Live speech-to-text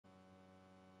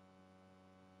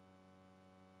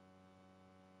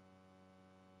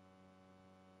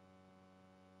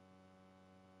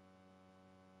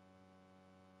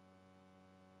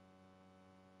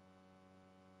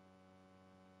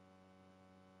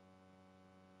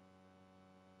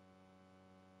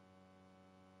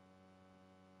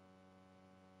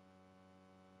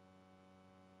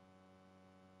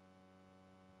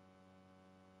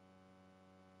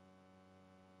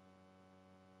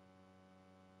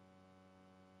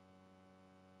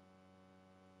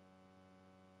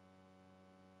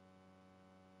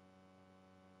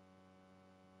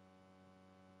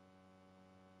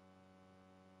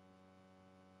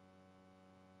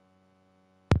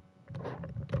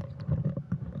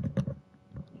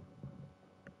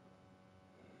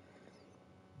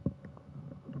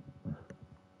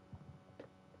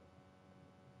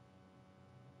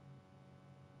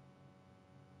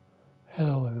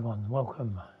Hello everyone,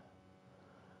 welcome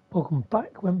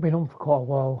back. We haven't been on for quite a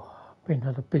while,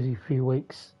 had a busy few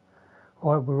weeks.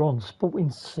 Right, we're on Sporting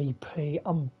CP,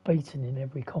 unbeaten in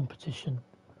every competition.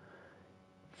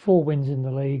 4 wins in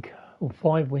the league, or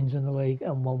 5 wins in the league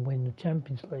and 1 win in the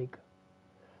Champions League.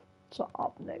 So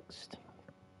up next,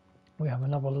 we have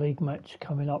another league match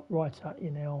coming up right at you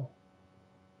now.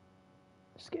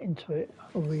 Let's get into it,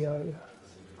 Rio.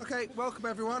 Okay, welcome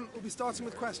everyone. We'll be starting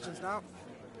with questions now.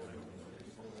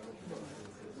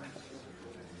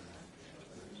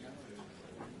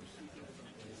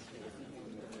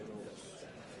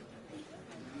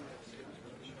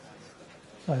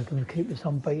 So we're going to keep this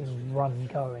unbeaten run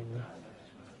going.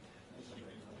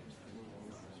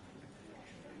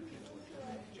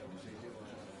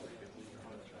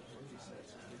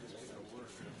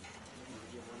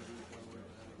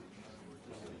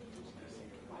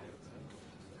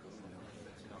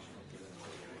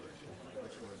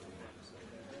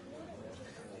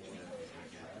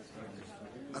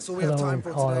 That's all we have time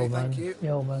for Kyle, today, man. thank you.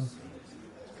 Yeah, man.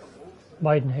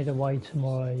 Maidenhead away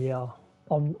tomorrow, yeah.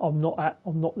 I'm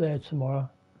not there tomorrow.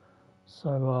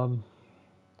 So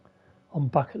I'm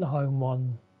back at the home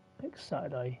one next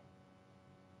Saturday.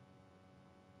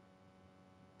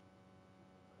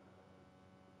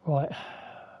 Right,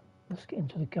 let's get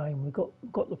into the game. We've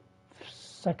got the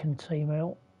second team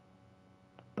out.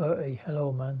 Bertie,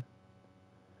 hello man.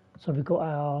 So we've got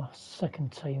our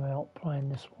second team out playing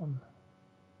this one.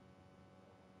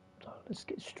 So let's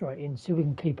get straight in, see if we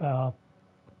can keep our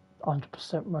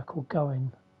 100% record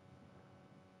going.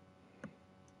 So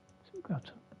we've got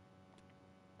to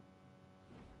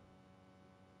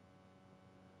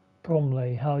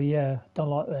Bromley, oh yeah, don't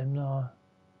like them, no.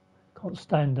 Can't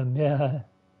stand them, yeah.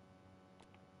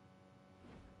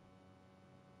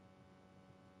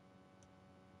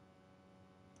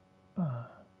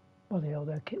 Bloody hell,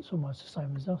 their kit's almost the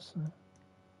same as us.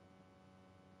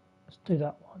 Let's do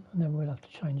that one, and then we'll have to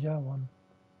change our one.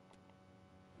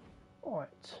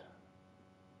 Alright.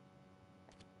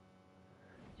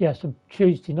 Yeah, it's a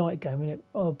Tuesday night game, isn't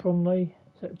it? Bromley,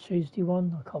 is that a Tuesday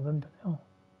one? I can't remember now.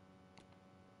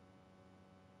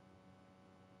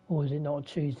 Or is it not a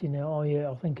Tuesday now? Oh yeah,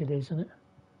 I think it is, isn't it?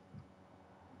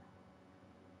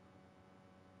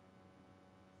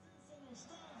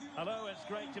 Hello, it's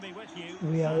great to be with you.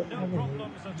 No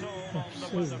problems at all on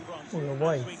the weather front we're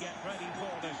away. as we get ready for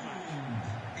this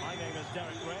match. My name is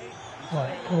Derek Ray.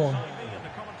 Right, come on. In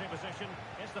the commentary position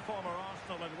is the former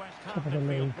Arsenal and West Ham Top of the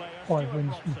league, player, 5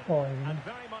 wins from 5. and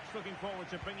very much looking forward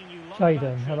to bringing you live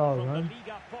Jaden, action hello, from man. the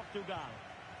Liga Portugal.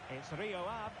 It's Rio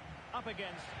Ave up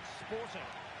against Sporting.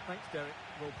 Thanks, Derek.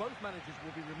 Well, both managers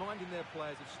will be reminding their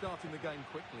players of starting the game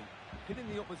quickly, hitting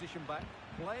the opposition back,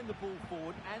 playing the ball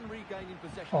forward and regaining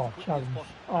possession as quickly challenge. as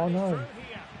possible. Oh no.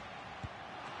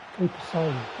 Keep a save.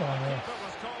 Oh, yes.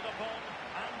 Was called upon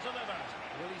and delivered.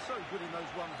 Well, he's so good in those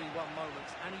 1v1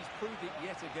 moments, and he's proved it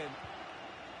yet again.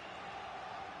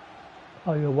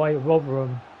 Oh, you're away at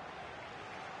Rotherham.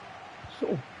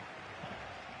 Sort of.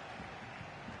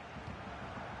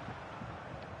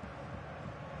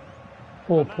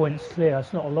 Four points clear,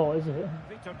 that's not a lot, is it?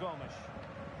 Victor Gomes.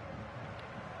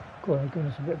 God, they're giving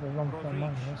us a bit of a run for our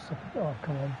money. Oh,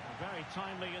 come on. Very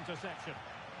timely interception.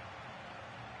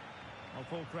 Well,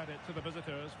 full credit to the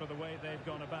visitors for the way they've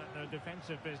gone about their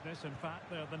defensive business. In fact,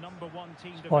 they're the #1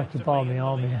 team Spiky Barmy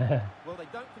Army, yeah. Well, they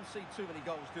don't concede too many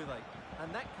goals, do they?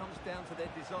 And that comes down to their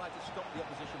desire to stop the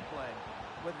opposition playing.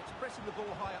 Whether it's pressing the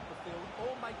ball high up the field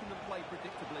or making them play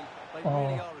predictably, they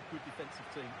really are a good defensive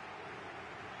team.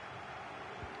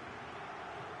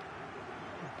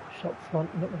 Push up front,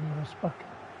 not when you're back.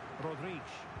 Rodriguez.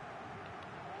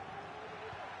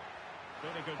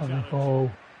 Really good On the challenge.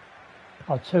 ball.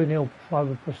 2-0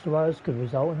 over Bristol Rovers, good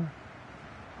result, isn't it?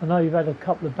 I know you've had a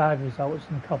couple of bad results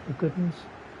and a couple of good ones.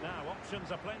 Now,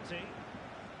 options are plenty.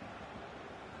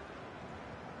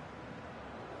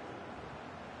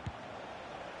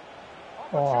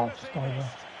 Just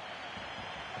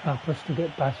over. Bristol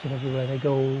get battered everywhere they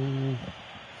go.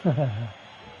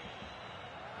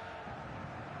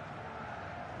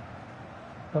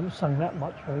 Haven't sung that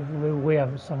much, we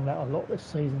haven't sung that a lot this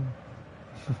season.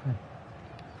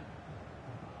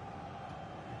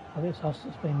 I think it's us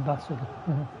that's been battered.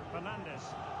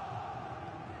 Fernandez.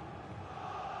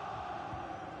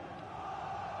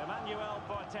 Emmanuel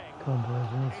Boateng. Come on, boys,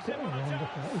 we need to get around. Look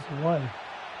at that, he's away.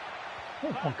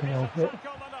 If I can help it.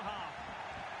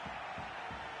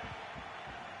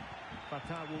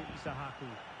 Fatawu Isahaku.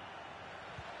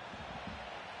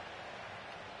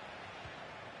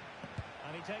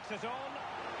 And he takes it on.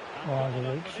 Oh, the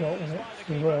weak shot, isn't it?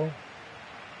 See well.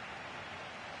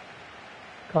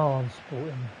 Come on,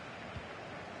 Sporting.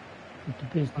 Did the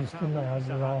business, didn't they,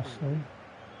 over Arsenal?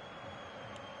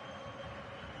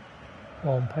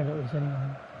 Well, on penalties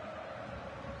anyway.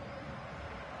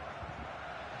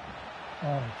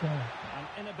 Oh, God. An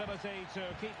inability to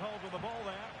keep hold of the ball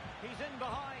there. He's in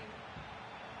behind.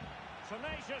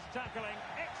 Tenacious tackling.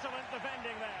 Excellent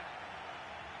defending there.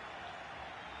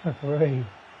 Referee.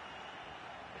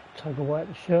 Take away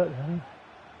the shirt then.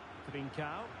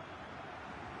 Trincao.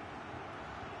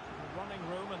 Running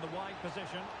room in the wide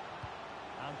position.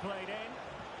 And played in.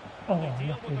 Oh, They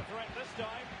deal lucky. with the threat this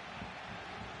time.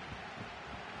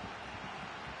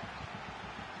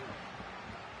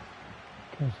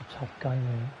 It was a tough game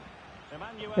here.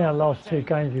 Emmanuel Yeah, last two Boateng.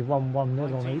 games we've won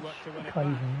 1-0 on Teamwork each to win it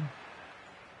occasion.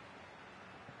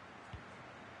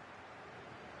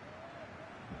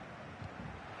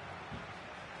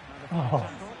 And a fine Oh.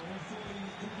 tackle.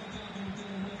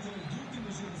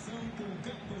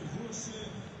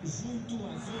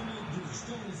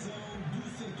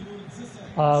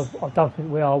 I don't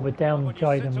think we are. We're down, When you sit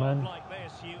Jaden, off man. like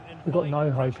this, you We've got invite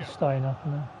no hope pressure. of staying up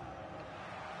now. And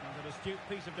an astute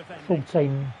piece of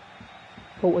defending.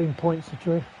 14 points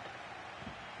adrift.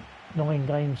 9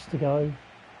 games to go.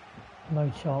 No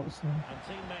chance now. And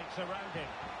teammates around him.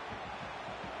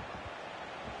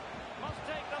 Must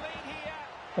take the lead here.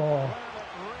 Oh, Well, it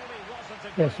really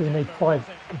wasn't a yeah, so we great need effort, 5. was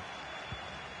it?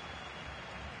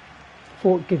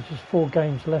 It gives us 4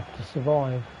 games left to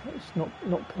survive. It's not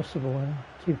possible now.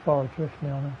 Too far adrift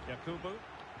now. Yakubu.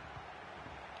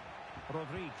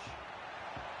 Rodriguez.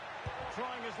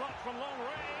 Trying his luck from long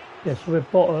range. Yeah, so we're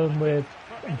bottom.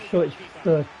 I'm sure it's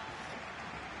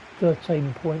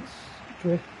 13 points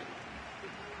adrift.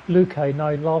 Luke,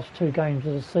 no, last 2 games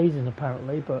of the season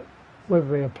apparently, but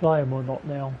whether he'll play him or not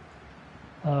now,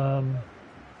 I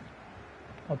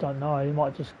don't know. He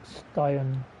might just stay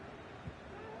and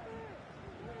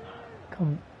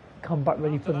come back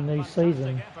ready for the new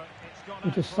season.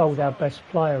 We just sold our best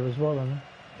player as well, and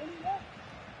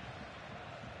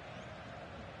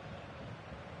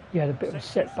he had a bit of a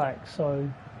setback. So,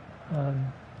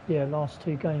 yeah, last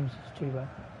 2 games is too bad.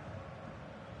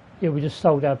 Yeah, we just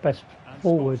sold our best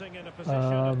forward to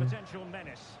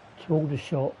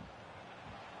Aldershot.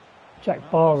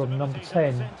 Jack Barham, number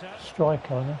 10,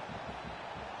 striker. No?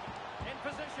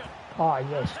 Ah,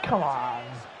 yes, come on.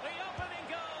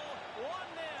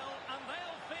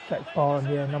 Jack Barham,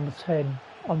 yeah, number 10.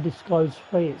 Undisclosed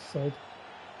fee, it said.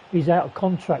 He's out of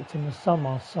contract in the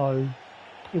summer, so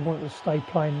he wanted to stay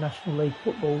playing National League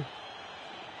football.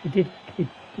 The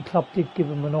club did give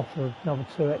him an offer of another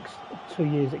 2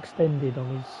 years extended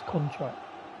on his contract,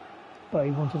 but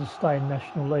he wanted to stay in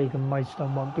National League, and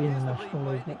Maidstone won't be in the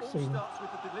National League next season.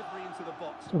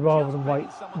 So rather than wait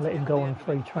and let him go on a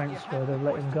free transfer, they'll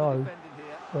let him go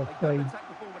for a fee.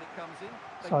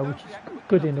 So, which is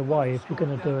good in a way. If you're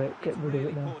going to do it, get rid of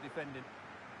it now.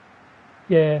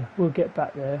 Yeah, we'll get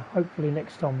back there. Hopefully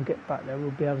next time we get back there,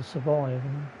 we'll be able to survive.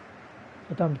 And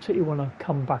I don't particularly want to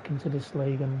come back into this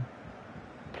league and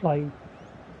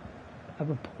have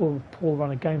a poor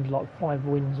run of games, like 5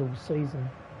 wins all season.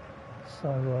 So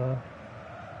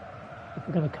if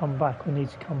we're going to come back, we need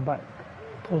to come back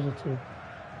positive.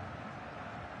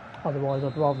 Otherwise,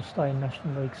 I'd rather stay in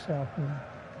National League South. And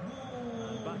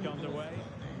back underway,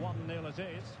 1-0 it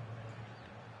is.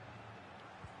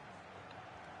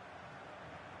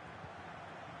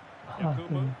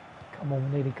 Come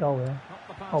on, we need a goal there.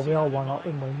 Oh, we are 1 up,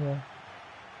 didn't we? Yeah.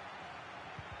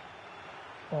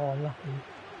 Oh, lucky.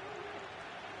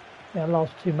 Yeah,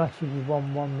 last 2 matches we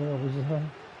won 1-0, isn't it?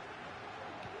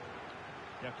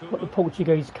 Got the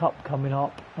Portuguese Cup coming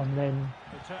up, and then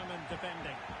Determined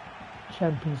defending.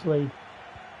 Champions League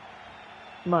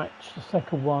match, the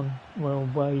second one, well,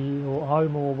 away or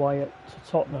home or away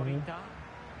to Tottenham. Yeah.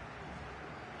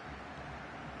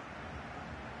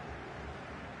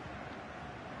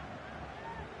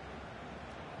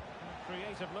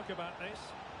 Creative look about this.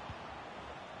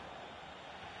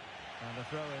 And a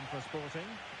throw in for Sporting.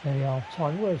 Nearly half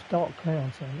time. Where's Dark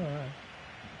Clouds then?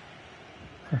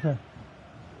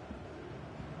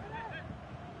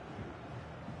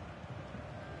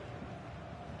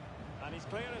 And he's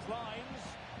clear as lines.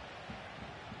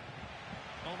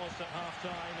 Almost at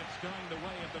half-time, it's going the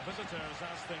way of the visitors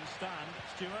as things stand.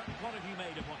 Stuart, what have you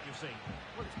made of what you've seen?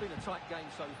 Well, it's been a tight game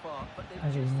so far, but they've I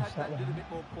didn't just miss had that that little one. bit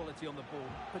more quality on the ball,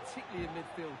 particularly in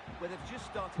midfield, where they've just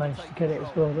started Managed to to take get it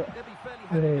as control. well. Look. They'll be fairly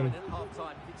happy Really? going at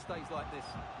half-time if it stays like this.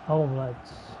 Home,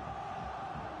 lads.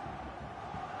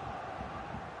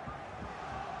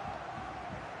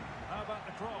 How about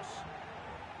the cross?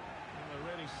 And a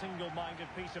really single-minded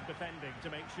piece of defending to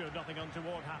make sure nothing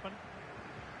untoward happened.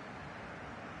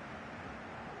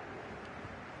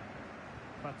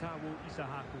 That's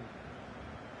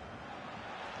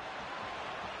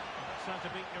how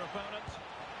to beat your opponent.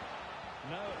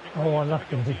 No Oh, degree of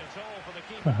unlucky. difficulty at all for the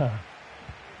keeper.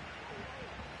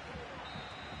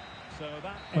 So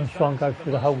that I'm is trying to go that.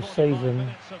 through the whole first 45 season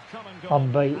minutes have come and gone,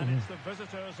 unbeaten. and it's the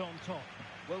visitors on top.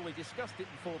 Well, we discussed it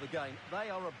before the game. They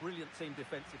are a brilliant team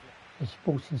defensively. The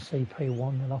Sporting CP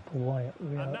 1-0 up away at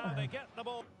And Rio now they get the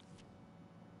ball.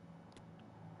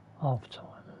 half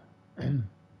time.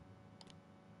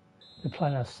 They're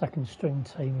playing our second string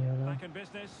team here now. Back in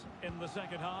business in the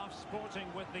second half. Sporting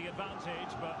with the advantage,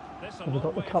 but this a We've long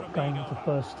got the way cup from game being with the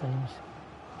over. first teams.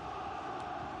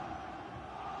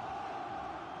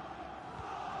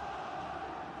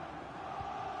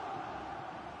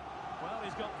 Well,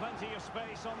 he's got plenty of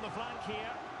space on the flank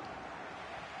here.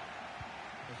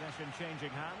 Possession changing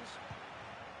hands.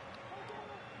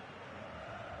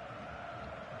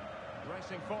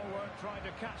 Racing forward, trying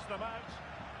to catch them out.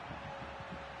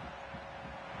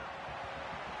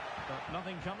 But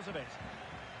nothing comes of it.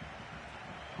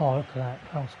 Oh, look at that.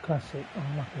 That was classic.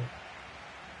 Unlucky.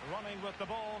 Running with the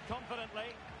ball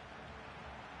confidently.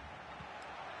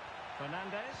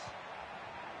 Fernandez.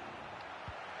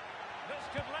 This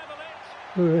could level it.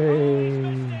 Oh, he's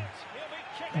missed Hooray. it. He'll be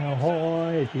kicking Now himself.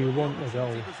 high if you want the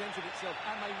goal. Opportunity presented itself,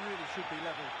 and they really should be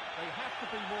level. They have to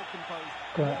be more composed.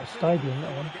 Go out more the stadium, clinical if that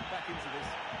they want one. to get back into this.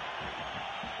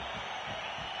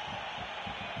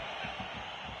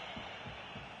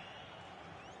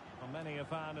 Well, many a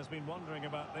fan has been wondering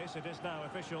about this. It is now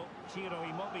official. Ciro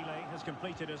Immobile has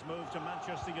completed his move to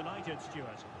Manchester United,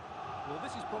 Stuart. Well,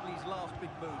 this is probably his last big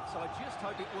move, so I just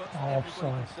hope it works for Oh, everybody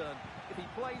offside. concerned. If he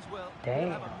plays well, Damn.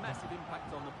 he'll have a massive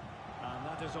impact on them. And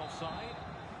that is offside.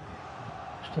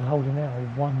 Still holding out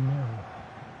 1-0.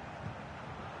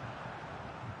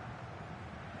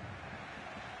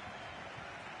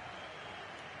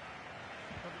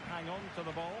 Couldn't hang on to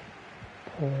the ball.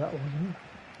 Poor that wasn't.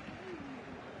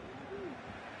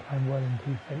 Playing well in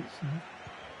defence now.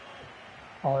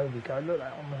 Oh, here we go. Look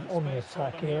at that on the Space for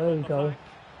attack them here. here There on we the go. flank.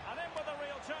 And in with a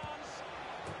real chance.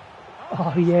 Oh,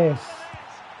 he's yes. found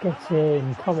the net. Get And that in.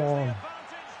 increases Come the on.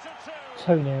 advantage to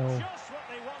 2-0. Just what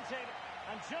they wanted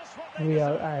and just what they Rio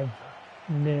deserved.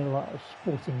 Ave 0 at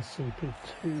Sporting CP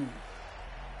 2.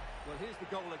 Well, here's the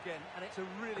goal again, and it's a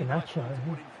really Garnacho, nice one to isn't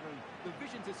put it? him through. The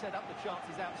vision to set up the chance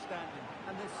is outstanding,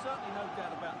 and there's certainly no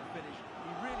doubt about the finish.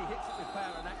 He really hits it with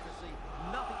power and accuracy.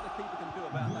 Nothing the keeper can do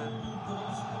about that.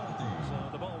 So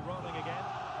the ball rolling again.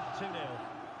 2-0.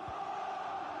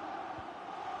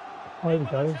 Oh, here we With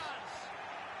a go. chance.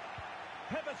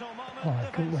 Pivotal moment Oh, I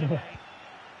couldn't win it. defensively.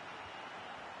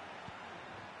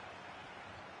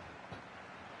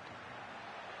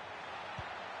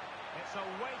 It's a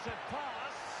weighted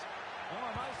pass.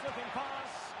 Oh, a nice looking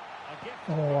pass. A gift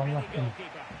Oh, for any unlucky.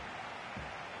 goalkeeper.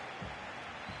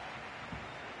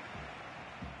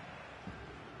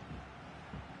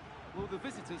 Well, the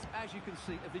visitors, as you can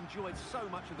see, have enjoyed so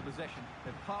much of the possession.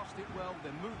 They've passed it well,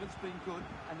 their movement's been good,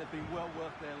 and they've been well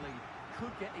worth their lead.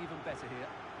 Could get even better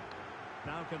here.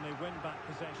 Now can they win back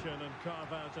possession and carve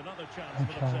out another chance No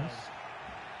for chance. themselves?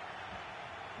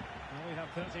 Well, we have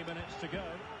 30 minutes to go.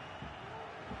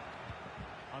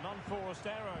 An unforced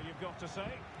error, you've got to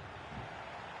say.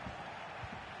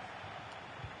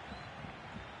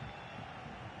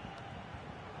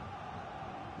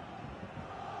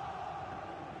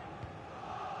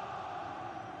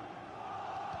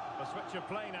 A switch of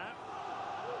play now.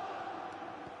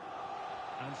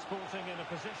 And Sporting in a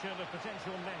position of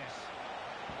potential menace.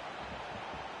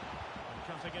 And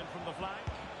cutting in from the flank.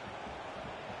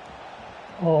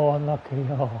 Oh, unlucky.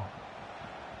 Oh.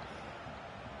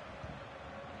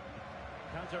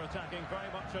 Counter-attacking,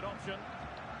 very much an option.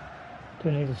 Do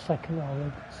we need a second? Oh, we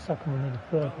need a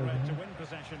third. Well read don't to we? win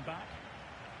possession back.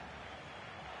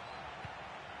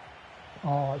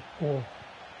 Oh, it's poor.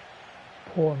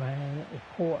 Poor man. It's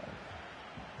poor.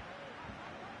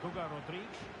 Guga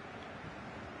Rodriguez.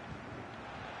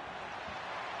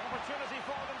 Opportunity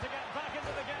for them to get back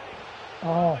into the game.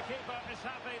 Oh, The keeper is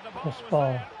happy, the ball cross was bar.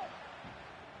 there.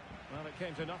 Well, it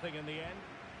came to nothing in the end.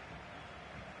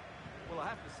 Well, I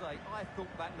have to say, I thought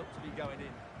that looked to be going in.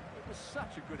 It was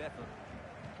such a good effort.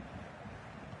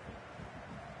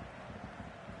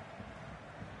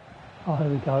 Oh, here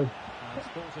we go. And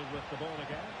Sporting with the ball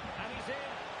again. And he's in.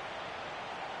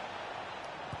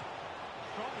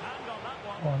 Strong hand on that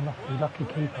one. Oh, unlucky, lucky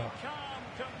really keeper. calm,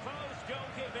 composed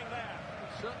goalkeeping there.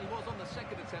 It certainly was on the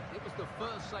second attempt. It was the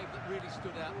first save that really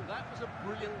stood out. That was a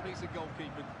brilliant piece of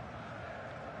goalkeeping.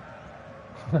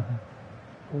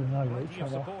 We know Plenty each of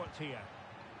other. support here.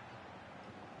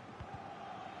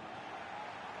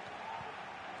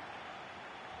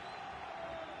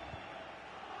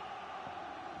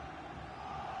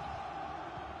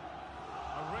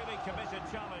 committed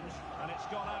challenge, and it's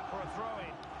gone out for a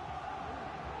throw-in.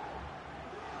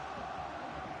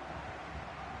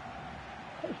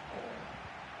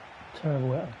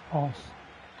 Terrible out of pass.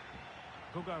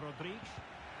 Guga Rodriguez,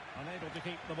 unable to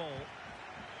keep the ball.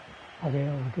 Oh,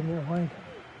 yeah, we're giving it away.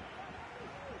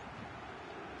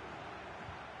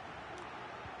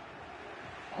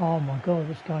 Oh my God,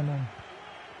 what's going on?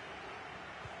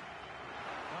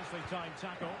 Nicely timed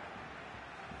tackle.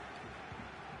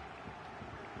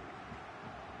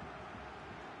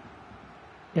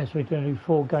 Yes, we're going to do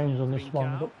 4 games on this one.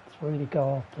 Trincao. We've got 3 to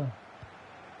go after.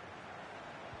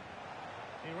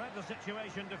 He read the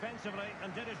situation defensively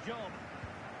and did his job.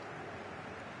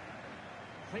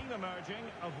 Theme emerging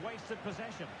of wasted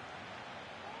possession.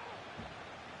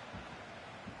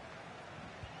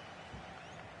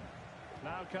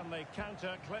 Now can they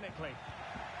counter clinically?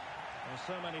 There's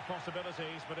so many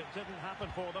possibilities, but it didn't happen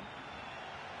for them.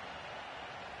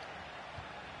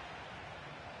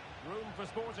 Room for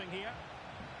Sporting here.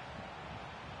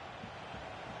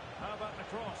 How about the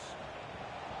cross?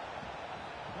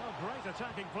 Oh, great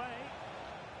attacking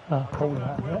play. Call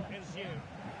that, Will yeah. ensue.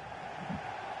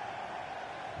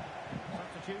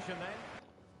 Substitution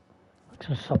then.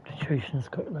 Some substitutions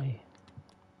quickly.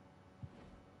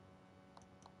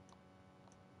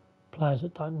 Players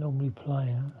that don't normally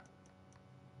play. Huh?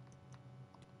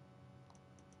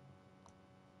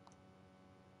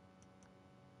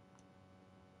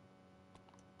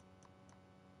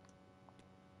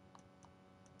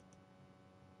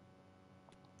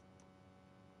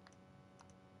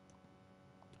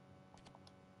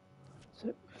 That's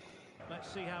it. Let's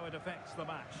see how it affects the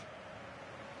match.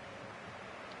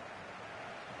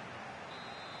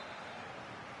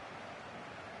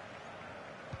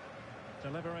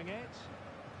 Delivering it.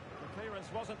 The clearance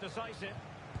wasn't decisive.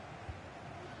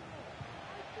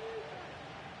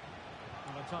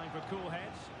 And a time for cool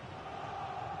heads.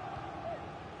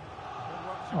 Good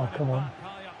work to Oh, win it come on. back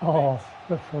high up the Oh,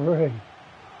 pitch. referee.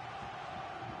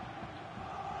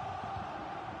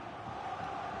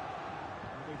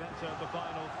 We've entered the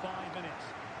final 5 minutes.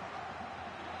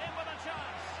 In with a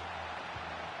chance.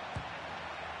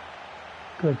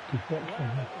 Good deflection.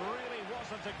 Well, it really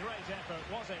wasn't a great effort,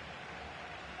 was it?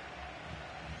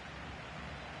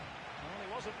 Well,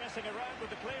 he wasn't messing around with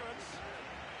the clearance.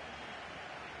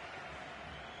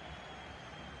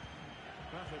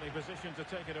 Perfectly positioned to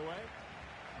take it away.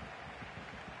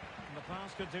 And the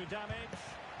pass could do damage.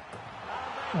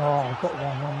 Oh, I got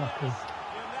one, unlucky.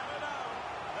 You never know.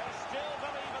 They still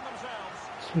believe in themselves.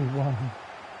 2-1.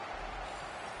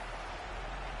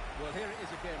 Well, here it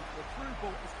is again. The through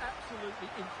ball is absolutely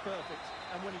inch perfect.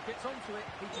 And when he gets onto it,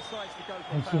 he decides to go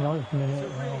for a foul. 89th minute. It's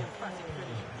a really emphatic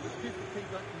finish. Give the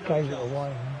keeper no Gave it chance.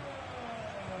 away.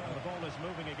 And the ball is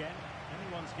moving again.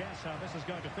 Anyone's guess how this is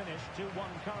going to finish. 2-1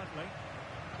 currently.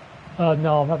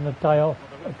 No, I'm having a day off.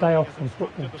 Well, the A day referee off has from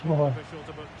instructed football the tomorrow. official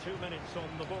to put 2 minutes on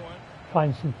the board.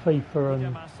 Playing some FIFA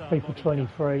and FIFA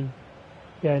 23.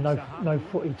 Yeah, no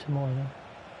footy tomorrow. No.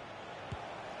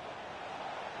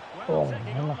 Well, Oh,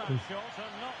 taking on that unlucky. shot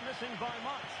and not missing by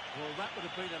much. Well, that would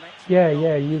have been an excellent Yeah, goal.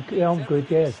 yeah, He I'm needs good.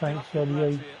 Yeah, everything thanks. stuck in Yeah,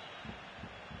 that you. here.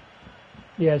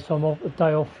 Yeah, so I'm off a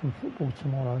day off from football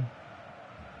tomorrow.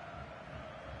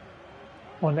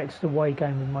 My next away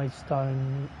game with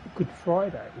Maidstone, Good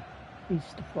Friday,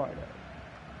 Easter Friday,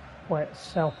 away at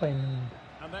Southend.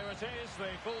 And there it is, the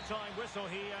full-time whistle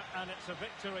here, and it's a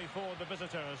victory for the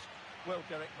visitors. Well,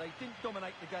 Derek, they didn't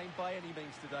dominate the game by any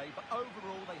means today, but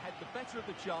overall they had the better of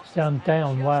the chances. Down,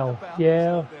 and just wow. about Yeah.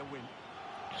 deserved their win.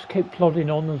 Just keep plodding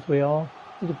on as we are. A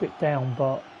little bit down,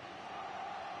 but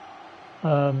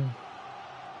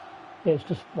yeah, it's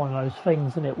just one of those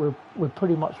things, isn't it? We're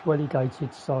pretty much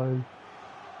relegated, so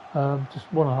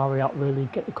just want to hurry up, really,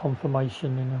 get the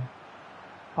confirmation in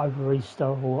over Easter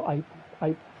or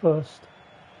April 1st.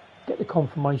 Get the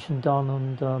confirmation done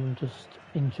and just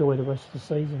enjoy the rest of the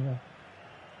season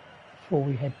before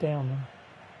we head down.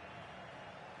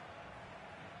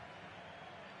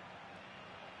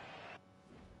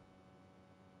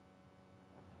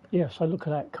 Yeah, so look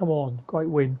at that. Come on, great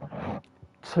win.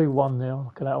 2-1 now.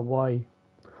 Look at that away.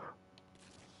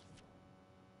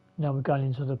 Now we're going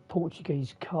into the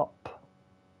Portuguese Cup,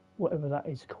 whatever that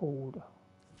is called.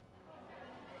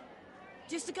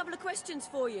 Just a couple of questions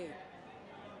for you.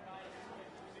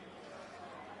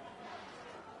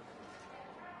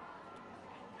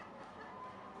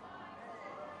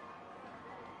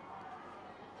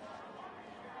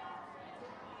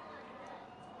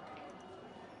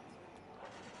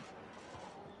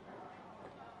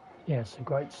 Yeah, so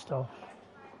great stuff.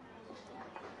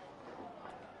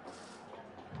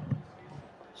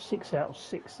 6 out of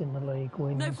 6 in the league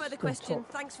wins. No further Still question.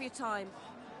 top. Thanks for your time.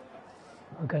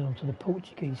 We're going on to the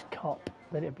Portuguese Cup.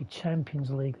 Then it'll be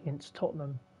Champions League against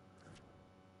Tottenham.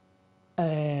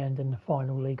 And then the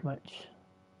final league match.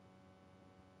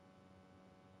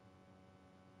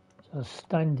 So the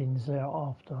standings there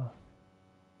after.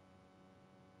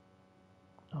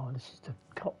 Oh, this is the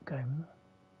cup game.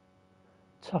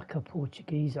 Taca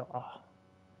Portuguesa.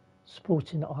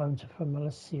 Sporting at home to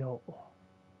Famalicão.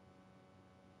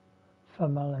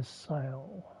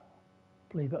 Famalicão.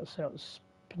 I believe that's how it's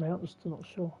pronounced, I'm not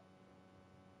sure.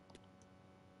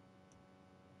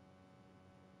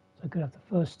 So I'm going to have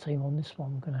the first team on this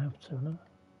one, I'm going to have to, no?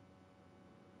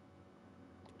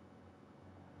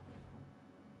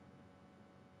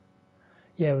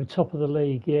 Yeah, we're top of the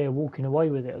league, yeah, walking away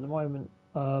with it at the moment.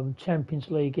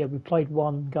 Champions League, yeah, we played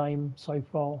one game so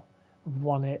far, we've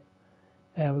won it.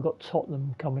 And we've got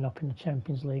Tottenham coming up in the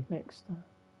Champions League next.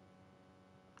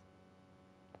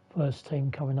 First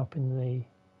team coming up in the...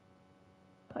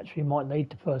 Actually, we might need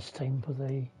the first team for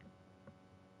the...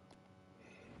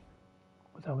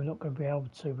 Although we're not going to be able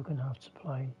to, we're going to have to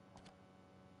play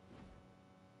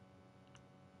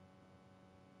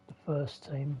the first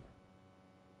team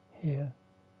here.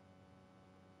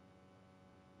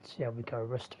 See how we go,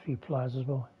 rest a few players as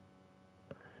well.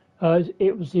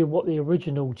 It was what the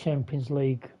original Champions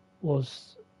League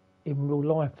was in real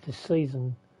life this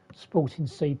season. Sporting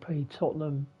CP,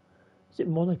 Tottenham, is it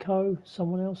Monaco,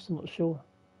 someone else, I'm not sure.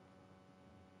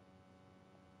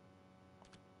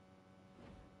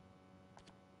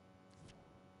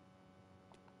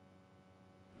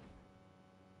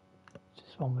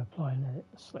 This one we're playing,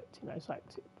 selecting those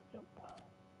active. Yep.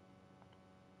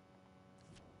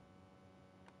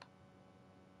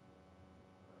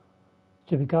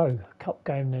 Here we go, cup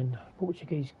game then,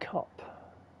 Portuguese Cup.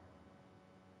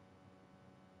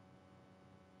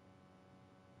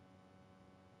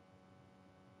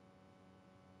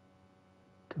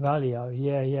 Carvalho,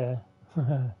 yeah.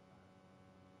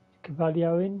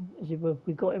 Carvalho in?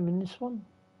 We got him in this one?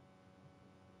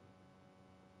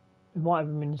 We might have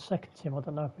him in the second team, I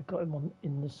don't know if we got him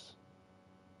in this.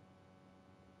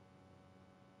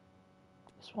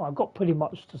 That's why I've got pretty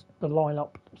much just the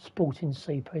lineup Sporting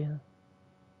CP.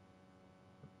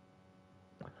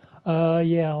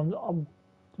 Yeah, I'm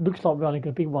looks like we're only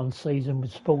going to be one season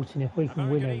with Sporting if we can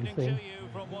win everything.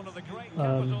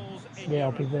 Yeah,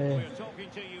 I'll be there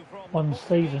one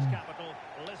season.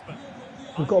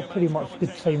 We've got pretty much a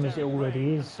good team as it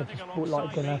already is. I just put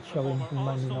like Garnacho in from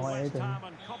Man United and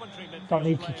don't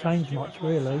need to change much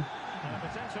really.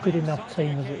 Good enough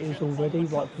team as it is already,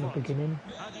 right from the beginning.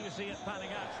 How do you see it panning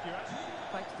out, Stuart?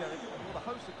 Thanks, Derek. Well, the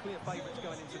hosts are clear favourites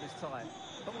going into this tie.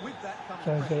 But with that comes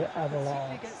pressure,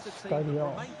 particularly against a team that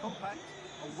remain compact,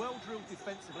 are well drilled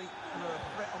defensively and are a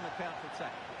threat on the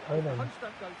counter-attack. If the hosts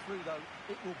don't go through, though,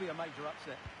 it will be a major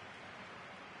upset.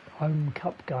 Home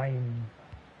cup game.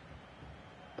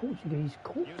 Portuguese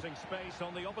Cup. Using space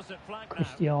on the opposite flank now.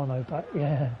 Cristiano back,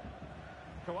 yeah.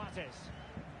 Coates.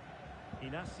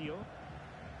 Inacio.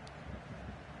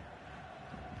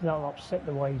 That'll upset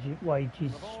the wages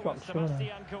structure.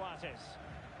 Sebastian Coates.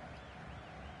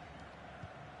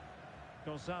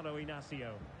 Gonzalo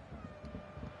Inacio.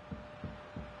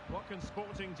 What can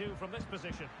Sporting do from this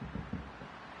position?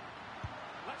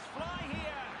 Let's fly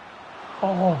here.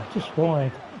 Oh, just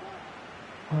wide.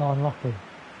 Oh, unlucky.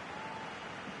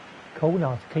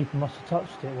 Corner, the keeper must have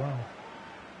touched it well.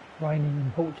 Raining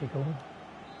in Portugal.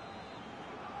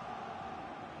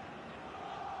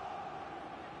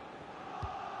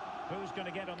 Who's going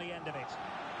to get on the end of it?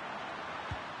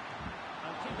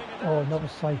 And keeping it Oh, out. another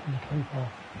save from the keeper.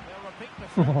 They'll repeat the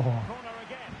same corner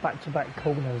again. Back-to-back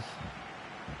corners.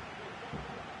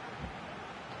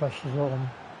 Pressure's on.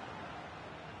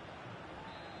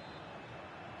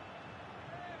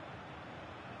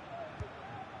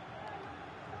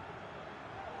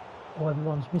 Oh,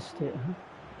 everyone's missed it, huh?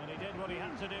 And he did what he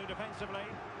had to do defensively.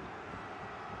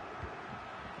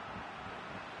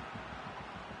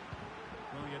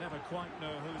 Well, you never quite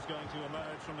know who's going to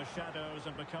emerge from the shadows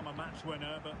and become a match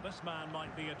winner, but this man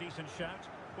might be a decent shout.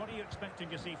 What are you expecting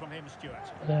to see from him,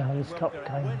 Stuart? Yeah, this cup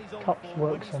game. Cups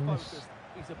works on this.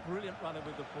 He's a brilliant runner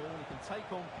with the ball. He can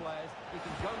take on players. He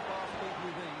can go past people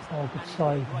with ease. Oh, good and he's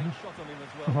save. got a great shot on him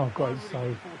as well. Oh, great I'm really save.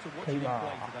 looking forward to watching him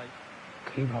play today.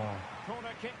 Keeper.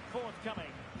 Corner kick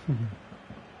forthcoming.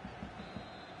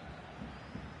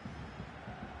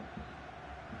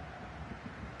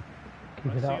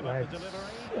 Keep it up, lads.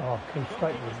 Oh, keep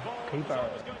straight with keeper.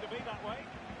 Always going to be that way.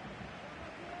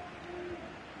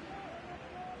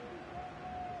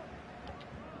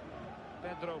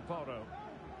 Pedro Porro.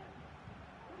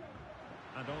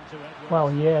 And on to Edwards.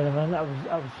 Well, yeah, man,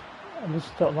 I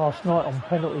missed it last night on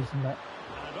penalties and that.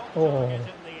 And off Oh, target in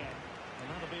the end. And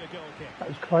that'll be a goal kick. that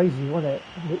was crazy, wasn't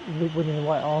it? Winning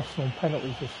away at Arsenal on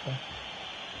penalties yesterday.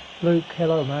 Luke,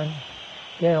 hello, man.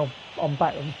 Yeah, I'm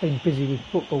back. I've just been busy with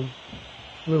football,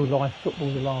 real life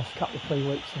football, the last couple of 3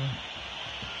 weeks.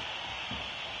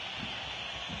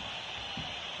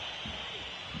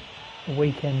 A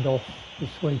weekend off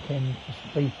this weekend, just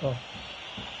FIFA.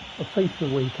 A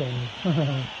FIFA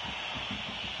weekend.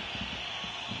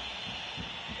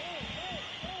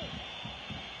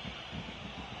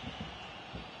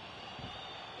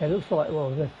 It looks like,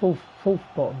 well, they're fourth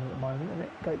bottom at the moment, isn't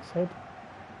it, Gateshead?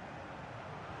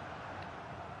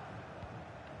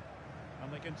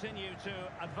 And they continue to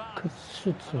advance.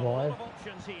 Should And a lot survive, of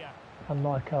options here.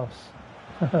 unlike us.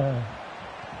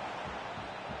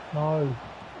 No.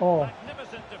 Oh,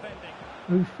 Magnificent defending.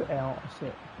 roof it out, that's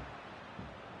it.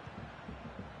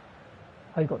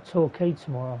 They got Torquay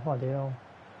tomorrow, bloody hell.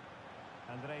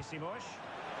 Andre Simosh.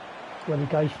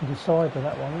 Relegation decider,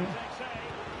 that one, isn't it? Takes a.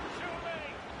 Surely.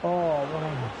 Oh,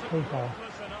 well, keeper.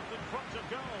 Close enough in front of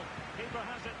goal. Keeper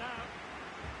has it now.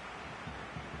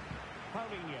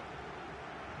 Paulinho.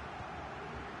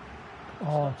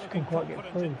 Oh, just couldn't quite get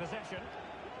Confident through. in possession.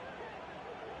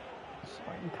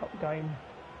 Slightly cup game.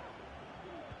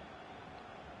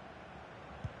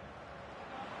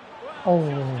 Well, Oh.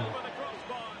 just over the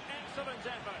crossbar. Excellent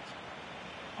effort.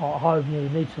 Oh, I hope you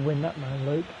need to win that, man,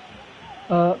 Luke.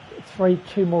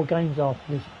 2 more games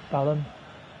after this, Ballon.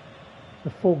 The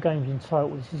 4 games in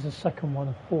total. This is the second one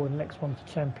of 4. The next one's the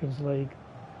Champions League.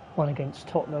 One against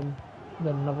Tottenham,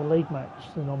 then another league match.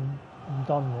 Then I'm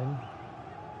done then.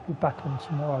 Be back on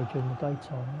tomorrow during the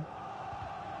daytime.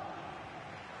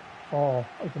 Oh,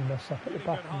 I can mess up at the Really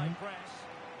back. good high press.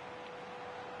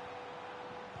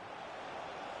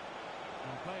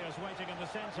 And players waiting in the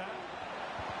centre.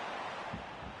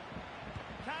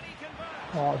 Can he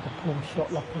convert? Oh, the poor shot,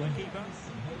 For the luckily. keeper.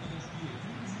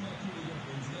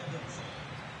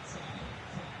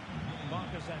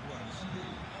 Marcus Edwards.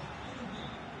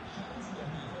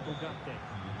 Ugarte.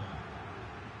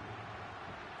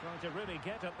 Trying to really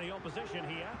get at the opposition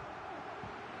here.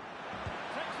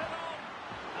 Takes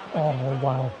it on. And the Oh, keeper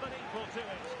wow. more than equal to it.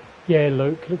 Yeah,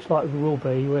 Luke, looks like we will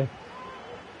be. We're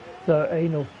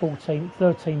 13 or 14,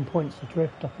 13 points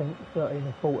adrift, I think, 13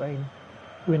 or 14.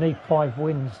 We need 5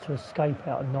 wins to escape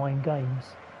out of 9 games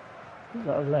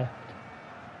that are left.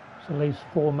 So it leaves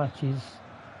 4 matches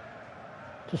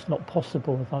just not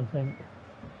possible, I don't think.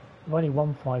 We've only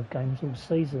won 5 games all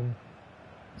season.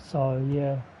 So,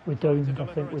 yeah, we're doomed. I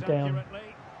think we're down. Well,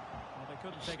 they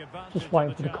couldn't take advantage Just of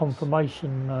waiting for the chance.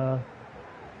 confirmation.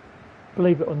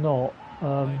 Believe it or not,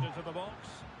 Played into the box.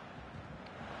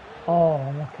 oh,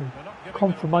 lucky. They're not giving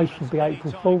Confirmation their will be opponents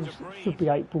April any Fool's. time to breathe. Should be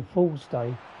April Fool's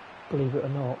Day, believe it or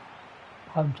not.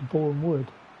 Home to Boreham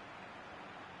Wood.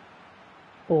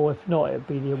 Or if not, it'll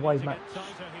be the They away need to match get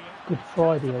tighter here. Good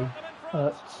Friday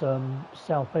at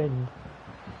Southend.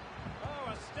 Oh,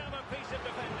 a stellar piece of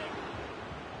defending.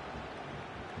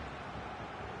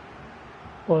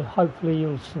 Well, hopefully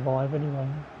you'll survive anyway.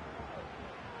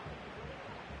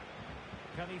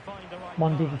 Can he find the right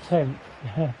Monday the pass? 10th.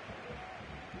 Yeah.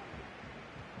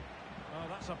 Oh,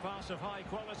 that's a pass of high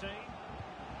quality.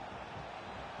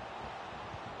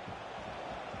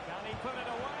 Can he put it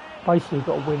away? Basically, you've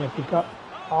got to win every gut.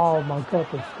 Oh my God,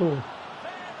 they scored.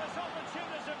 There's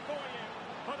opportunism for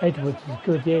you. But a Edwards is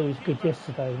good. disappointed Yeah, he was good goalkeeper.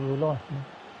 yesterday. Real life. Man.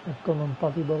 They've gone on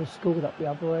bloody well scored up the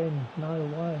other end. No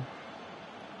way.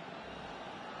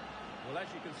 Well, as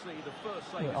you can see, the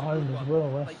first save We're is at a home good as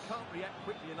one. well. They That's can't react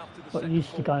quickly enough to the but second used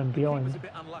to ball. going The keeper's behind. a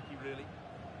bit unlucky, really.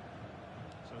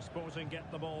 So Sporting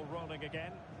get the ball rolling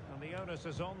again, and the onus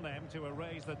is on them to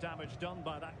erase the damage done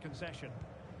by that concession.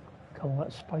 Come on,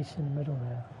 that space in the middle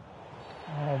there.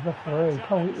 Oh, referee,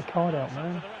 can't get the card out, It's up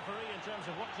man. to the referee in terms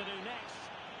of what to do next.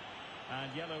 And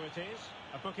yellow it is.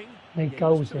 A booking. Need Yeah,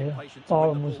 goals he's too here. impatient to win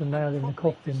Barham the was the ball nail and in the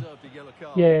probably coffin. deserved a yellow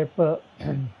card. Yeah, but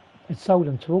it sold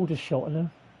him to Aldershot, and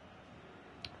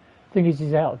thing is,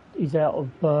 he's out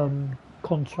of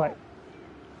contract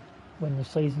when the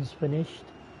season's finished.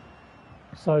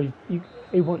 So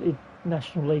he wanted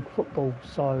National League football.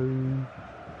 So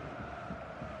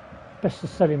best to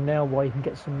sell him now while you can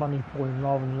get some money for him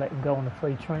rather than let him go on a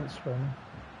free transfer. And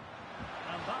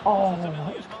that Oh, wasn't a that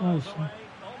million was miles close. away.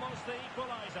 Almost the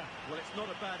equaliser. Well, it's not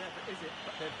a bad effort, is it?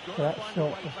 But they've So got that to find a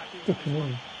shot way was back into sticking this in.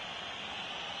 one.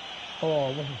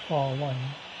 Oh, it wasn't far away.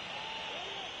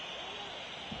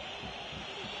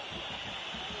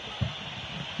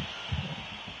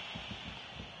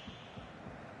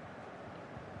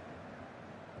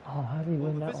 Oh, how did he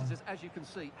Well, win the that one? visitors as you can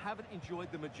see, haven't enjoyed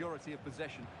the majority of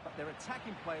possession, but their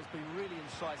attacking play has been really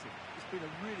incisive. It's been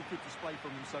a really good display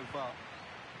from them so far.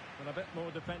 And a bit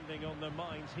more depending on their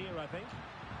minds here, I think.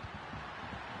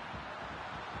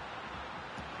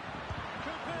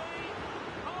 Could be.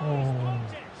 Oh, he's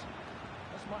blocked it.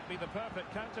 This might be the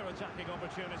perfect counter-attacking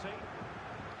opportunity.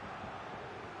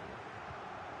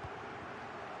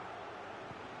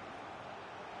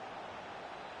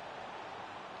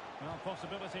 Well,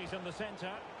 possibilities in the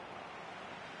centre.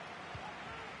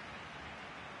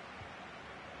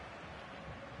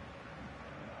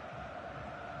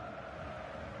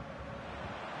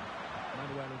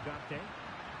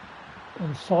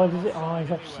 Inside is it? Oh,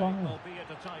 he's offside.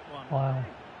 Wow.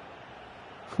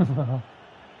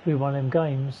 We won them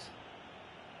games.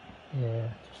 Yeah,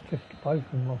 just drifted both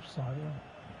of them offside.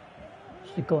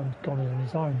 Should have gone in on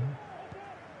his own.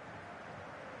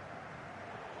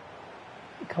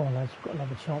 Come on, lads, we've got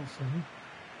another chance in.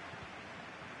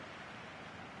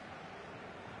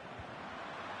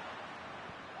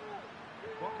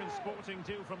 What can Sporting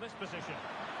do from this position?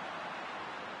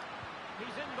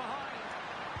 He's in behind.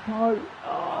 No.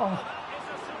 Oh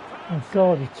my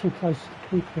God, he's too close to the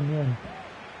keeper in the end.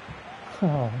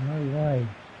 Oh, no way.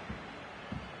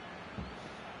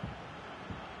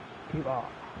 Keep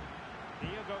up.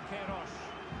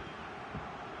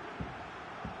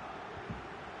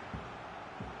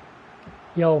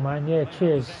 Yo, man, yeah,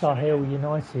 cheers, Sahil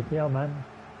United. Yeah, man.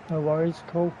 No worries,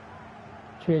 cool.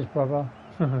 Cheers, brother.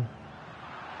 Good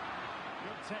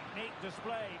technique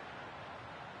displayed.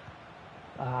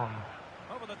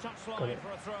 Over the touchline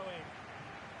for a throw-in.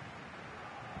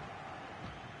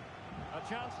 A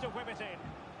chance to whip it in.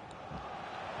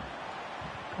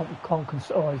 Can't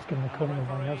concede. Oh, he's giving the corner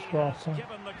away. That's right.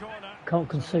 Can't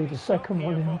concede a second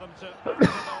one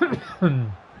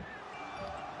in.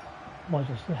 Well,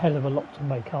 just a hell of a lot to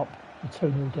make up. The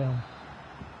 2-0 down.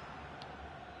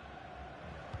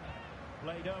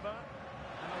 Played over.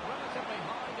 And a relatively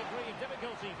high degree of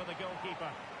difficulty for the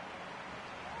goalkeeper.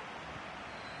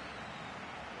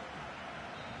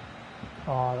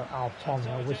 Oh, half time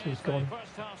now, whistle's gone.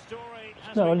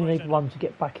 No, I only need one to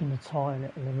get back in the tie and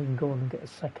then we can go on and get a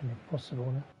second if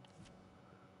possible. Now.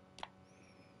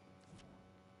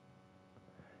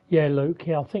 Yeah, Luke,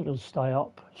 yeah, I think it'll stay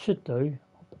up. Should do.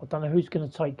 I don't know who's going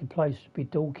to take your place. Be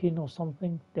Dawkin or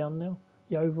something down there?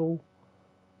 Yeovil.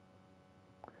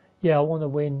 Yeah, I want to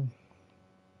win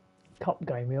cup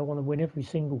game here. I want to win every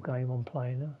single game I'm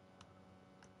playing now.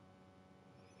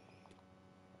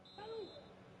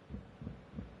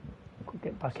 Could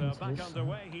get back into back this.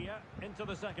 Underway here into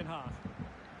the second half.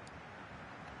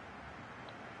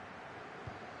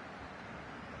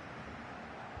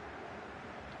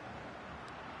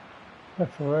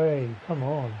 Referee, come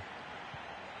on.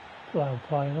 Well,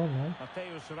 playing on there.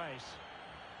 Mateus Reis.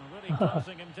 Really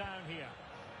closing him down here.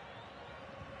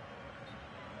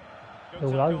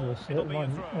 All over us at the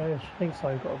moment. Yeah, I think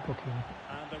so. Got a booking.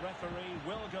 And the referee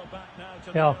will go back now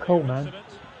to yeah, cool, man.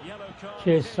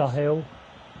 Cheers, Sahil.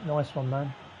 Nice one,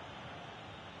 man.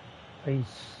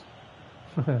 Peace.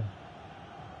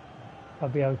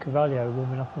 Fabio Carvalho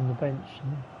warming up on the bench.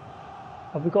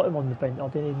 Have we got him on the bench? I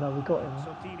didn't even know we got him.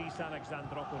 Sotiris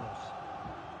Alexandropoulos.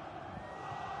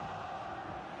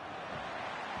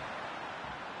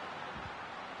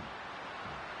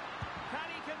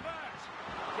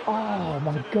 Oh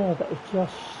my God, that was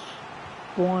just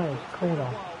wide corner.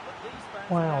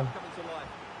 Wow.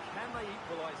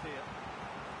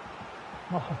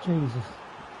 Oh Jesus,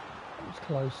 that was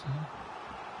close. Huh?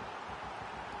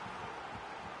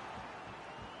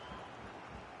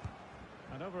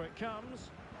 And over it comes.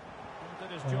 And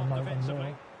did his job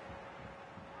defensively.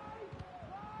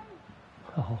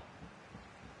 Oh.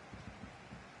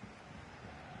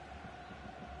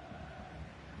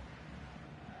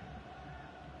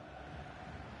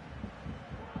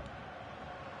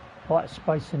 Right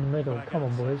space in the middle. Come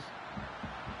on, boys.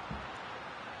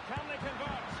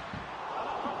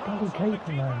 Bloody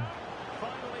keeper, man.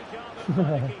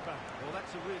 Well,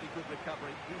 that's a really good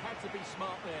recovery. He had to be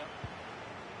smart there.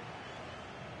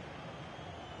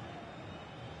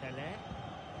 Pelé.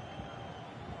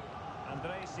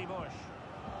 Andrei Simosh.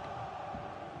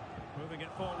 Moving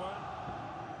it forward.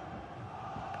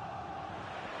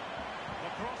 The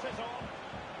cross is on.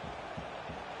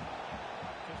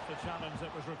 The challenge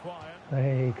that was required.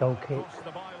 Hey, goal kick. Across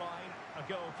the byline, a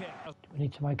goal kick. Do we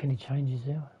need to make any changes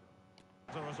there?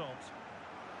 As a result.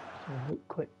 So look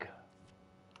quick.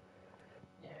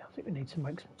 Yeah, I think we need to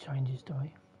make some changes, do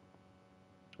we?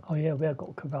 Oh yeah, we have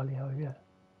got Carvalho, yeah.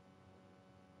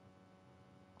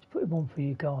 Let's put him on for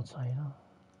Ugarte, you know.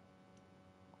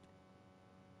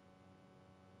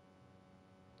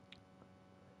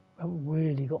 Haven't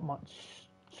really got much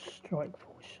strike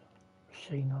force,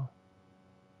 Sheena.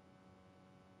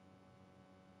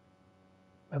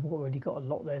 Haven't really got a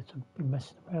lot there to be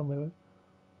messing around with.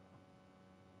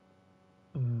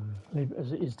 Leave it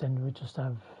as it is then, we just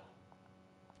have...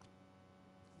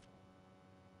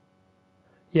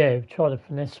 Yeah, try the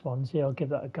finesse ones, yeah, I'll give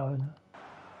that a go.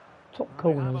 Top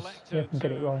corners, see if I can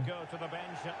get it right.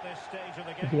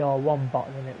 With the R1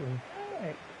 button in it with...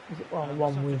 Is it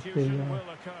R1 with the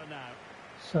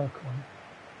circle on?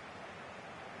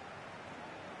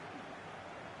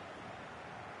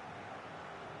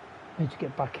 Need to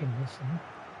get back in this.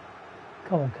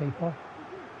 Come on, keeper.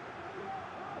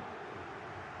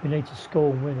 We need to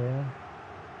score and win here.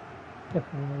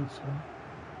 Definitely need to.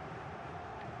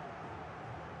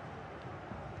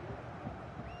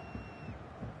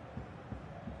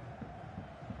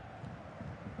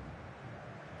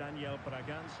 Daniel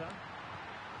Braganza.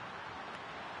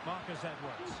 Marcus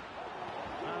Edwards.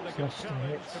 And a good Just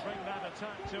challenge to bring that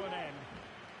attack to an end.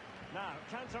 Now,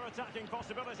 counter-attacking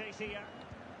possibilities here.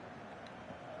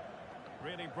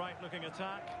 Really bright-looking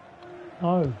attack.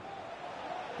 Oh.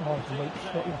 Oh, it's a weak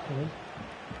shot, luckily.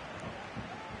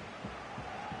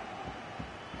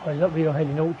 Oh, look, we were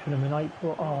heading Altrincham in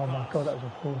April. Oh my god, that was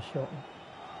a poor shot.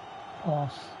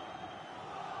 Pass.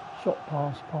 Shot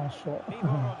pass, pass shot.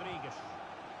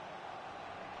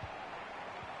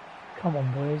 Come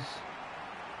on, boys.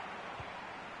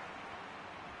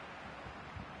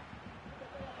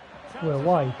 We're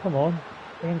away, come on.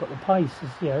 He ain't got the pace as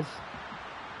he has.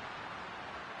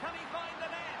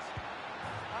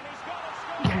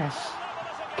 Yes.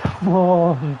 Come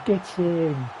on, get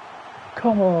in.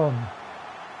 Come on.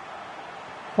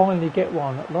 Finally get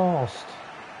one at last.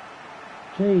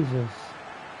 Jesus. Well,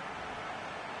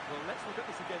 let's look at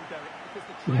this again, Derek, because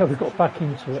the Yeah, we got back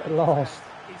into it at last.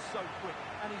 is so quick,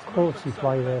 and he's Quality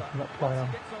play there from that player.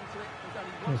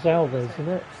 Gonzalez, isn't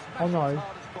it? Oh no,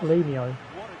 Lenio.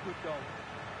 What a good goal.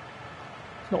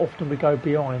 It's not often we go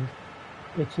behind.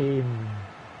 Get in.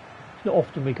 It's not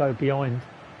often we go behind.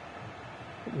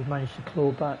 But we've managed to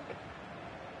claw back.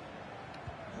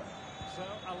 So,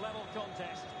 a level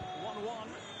contest. 1-1.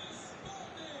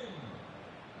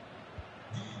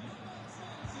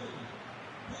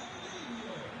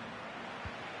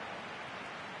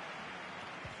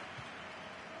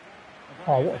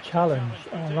 Oh, what a challenge.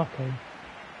 Oh, unlucky.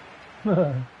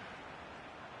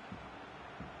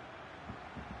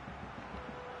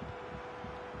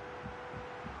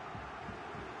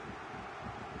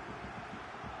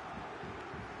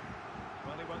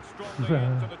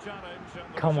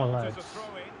 Come on, lads. Let's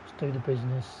do the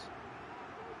business.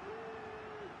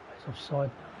 It's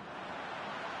offside.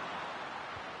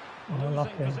 Oh,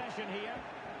 unlucky.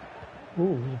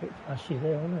 Ooh, he's a bit flashy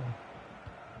there, isn't he?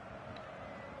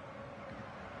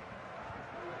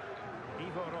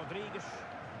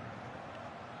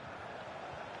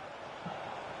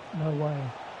 No way.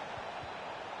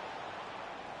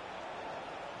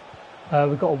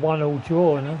 We've got a 1-1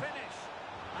 draw, you know?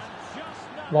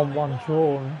 1-1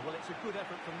 draw. Well, it's a good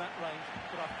effort from that range,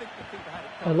 but I think the keeper had it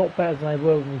covered. A lot better than they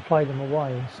were when we played them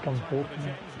away, Scunthorpe.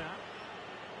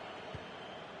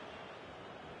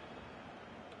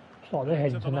 It's like they're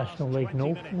heading to National League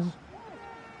North. You know?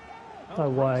 No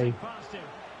way.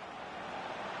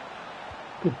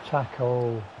 Good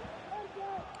tackle.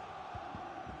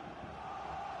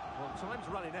 Well, time's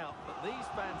running out, but these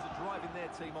fans are driving their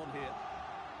team on here.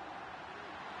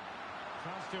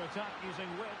 Chance to attack using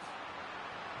width.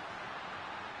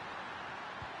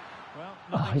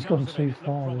 Well, he's gone too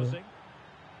far there.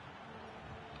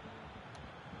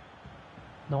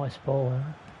 Nice ball,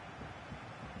 huh?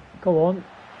 Go on.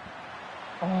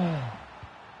 Oh.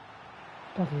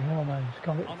 Bloody hell, man. Just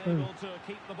can't get through. Unable to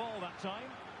keep the ball that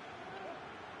time.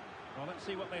 Well, let's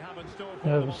see what they have in store for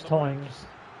Nervous them on the times.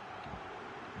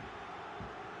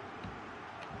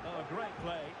 Oh, great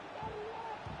play.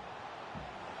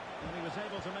 And he was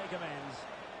able to make amends.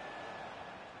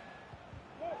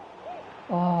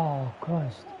 Oh,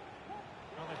 Christ.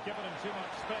 Well, they've given him too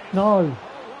much space. No.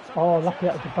 Oh, Oh, lucky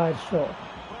that was a bad shot. Well,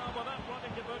 without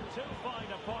wanting to put too fine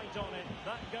a point on it,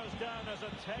 that goes down as a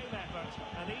tame effort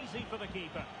and easy for the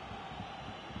keeper.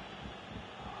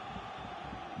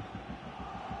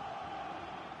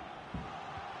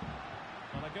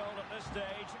 And a goal at this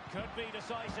stage could be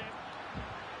decisive.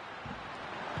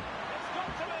 It's got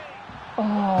to be.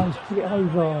 Oh, he's put it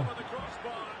over. The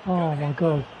crossbar. Oh, my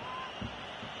God.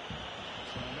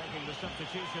 So making the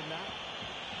substitution now.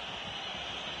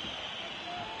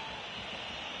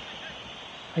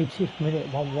 80th minute,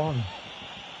 1-1.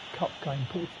 Cup game,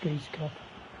 Portuguese Cup.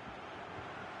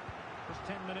 There's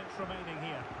 10 minutes remaining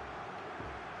here.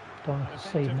 Don't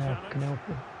see now can help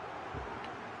him.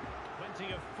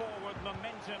 Plenty of forward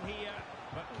momentum here,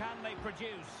 but can they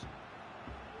produce?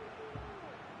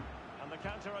 And the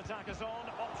counter-attack is on,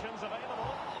 options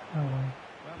available. No way.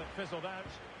 Well, it fizzled out.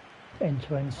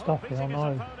 End-to-end stuff here, I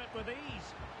know. With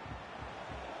ease.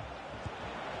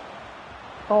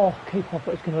 Oh, keep up,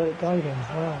 it's going to let it go then.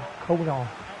 Wow, corner. Every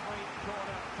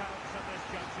corner counts at this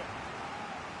juncture.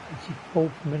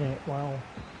 84th minute, wow.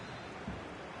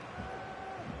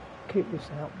 Keep this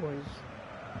out, boys.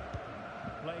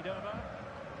 Played over.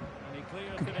 And he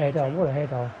clears Good the header, danger. what a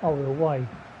header. Oh, we're away.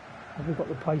 Have we got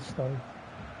the pace though?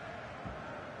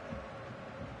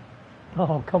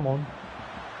 Oh, come on.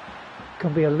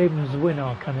 Can be a limbs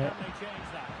winner, can it? Can they change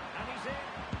that? And he's in.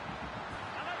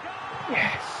 And a goal!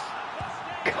 Yes! The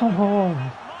stakes Come on!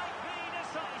 might be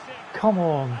decisive. Come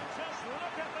on! And just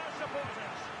look at their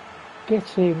supporters. Get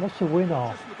him, that's a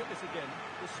winner. Just look at this again.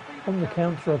 The speed On the of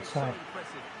counter is so counter-attack.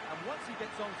 impressive. And once he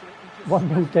gets onto it, he just 1-0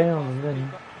 smashes down past and the then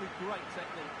keeper with great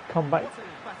technique. come back What an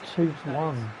emphatic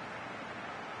 2-1.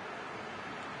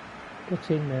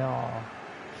 Get in there.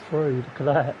 Through, look at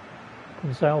that.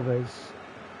 Gonçalves.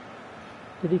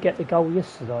 Did he get the goal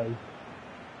yesterday?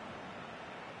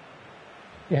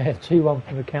 Yeah, 2-1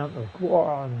 from the counter.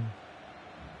 One.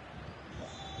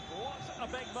 What a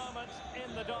big moment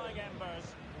in the dying embers.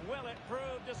 Will it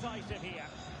prove decisive here?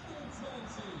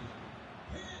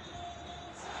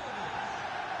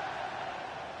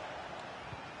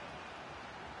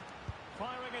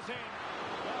 Firing it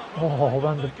in. Oh,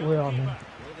 around the brown. Well,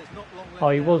 there's not long left Oh,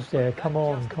 he now, was there. but Come that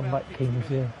on, just come about back, fits Kings.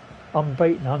 him in. Yeah,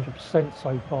 unbeaten, 100%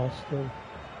 so far still.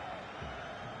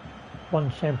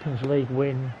 One Champions League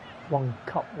win, one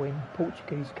cup win,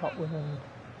 Portuguese cup win, and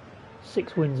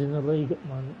 6 wins in the league at the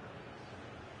moment.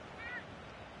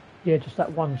 Yeah, just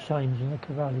that one change in the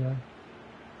Carvalho.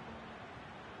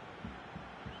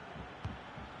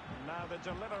 Now the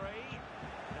delivery.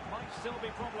 It might still be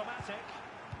problematic.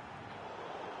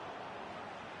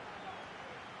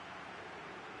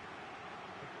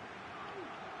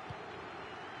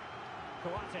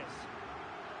 Coates.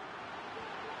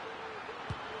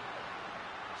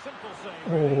 Simple save.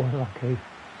 Oh, really. unlucky. Looks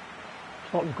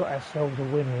like we've got ourselves a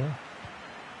win here.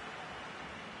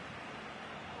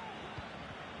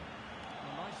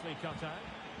 Nicely cut out.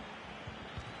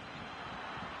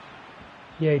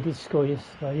 Yeah, he did score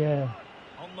yesterday, yeah.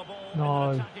 On the ball No.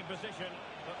 in an attacking position,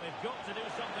 but they've got to do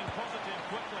something positive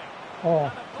quickly. Oh,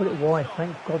 And a put it fine wide, stop.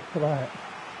 thank God for that.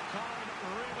 Time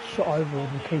really Shot is over of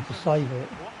and the the keeper essence. save it.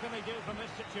 What can they do from this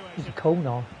It's a situation?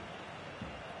 corner.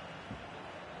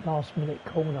 Last minute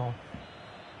corner.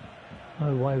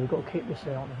 No way, we've got to keep this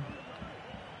out now.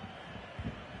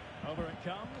 Over it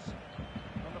comes.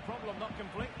 And the problem not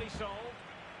completely solved.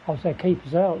 Oh, so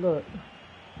keeper's out, look.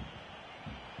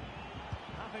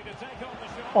 Happy to take on the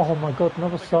shot. Oh my God,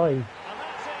 another save. And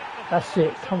That's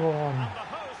it, come on. And the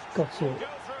hosts Got will it. go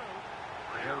through.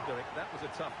 Well, Derek, that was a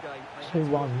tough game. They had to 2-1,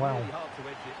 work wow. really hard to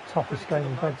edge it. Toughest Critics game of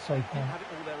we've the had night so didn't far. have it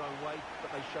all their own way, but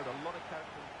they showed a lot of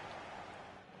character.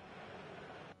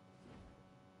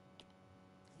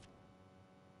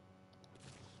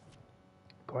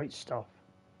 Great stuff.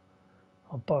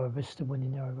 Oh, Boa Vista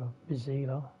winning over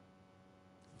Vizela.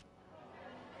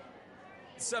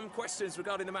 Some questions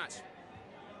regarding the match.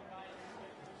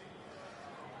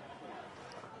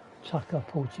 Chaka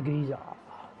Portuguesa.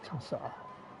 Tassa.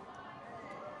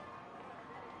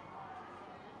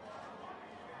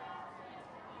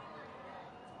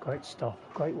 Great stuff.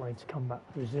 Great way to come back.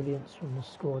 Resilience from the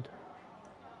squad.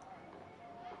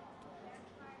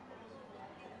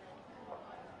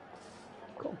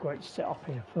 Got a great setup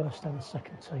here, first and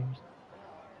second teams.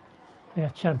 They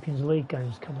have Champions League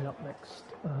games coming up next.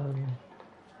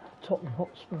 Tottenham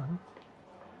Hotspur.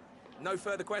 No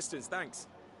further questions, thanks.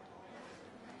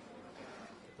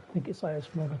 I think it's AS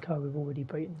Monaco we've already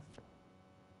beaten.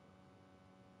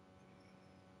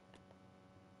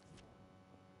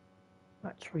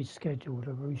 Match rescheduled,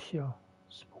 Arusha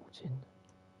Sporting.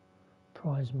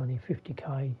 Prize money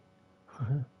 50k.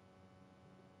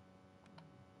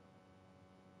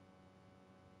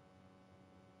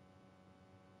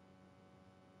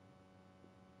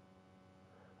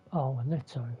 Oh,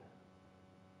 Neto.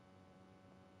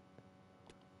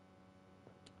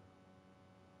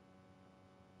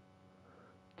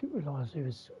 Didn't realise he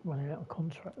was running out of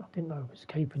contract. I didn't know if he was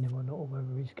keeping him or not, or whether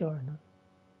he's going.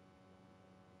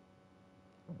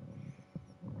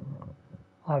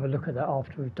 I'll have a look at that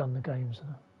after we've done the games.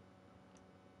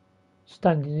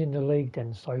 Standing in the league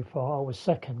then so far, I was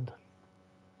second.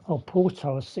 Oh,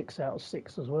 Porto was 6 out of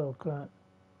 6 as well. Great.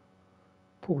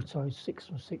 Porto 6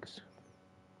 from 6.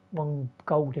 1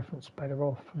 goal difference better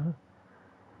off.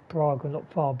 Braga not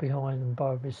far behind, and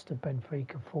Boa Vista,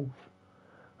 Benfica fourth.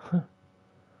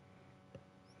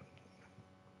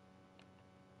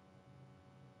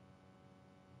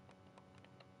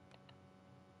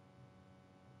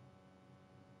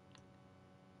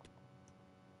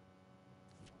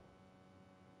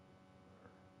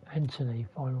 Anthony,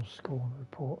 final score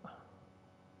report.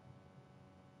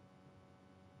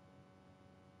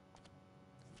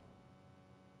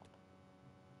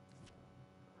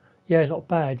 Yeah, not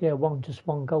bad. Yeah, just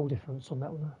one goal difference on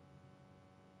that one.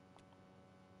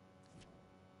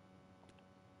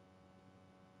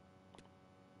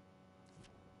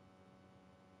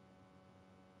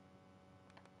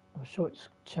 I'm sure it's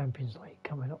Champions League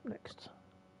coming up next.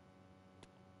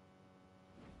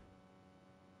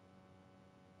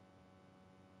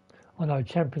 Oh no,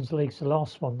 Champions League's the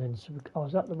last one then. So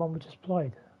is that the one we just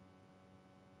played?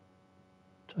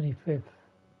 25th.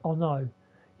 Oh no.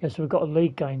 Yeah, so we've got a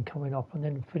league game coming up and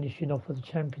then finishing off with the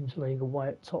Champions League away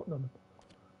at Tottenham.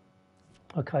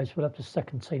 Okay, so we'll have the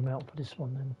second team out for this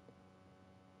one then.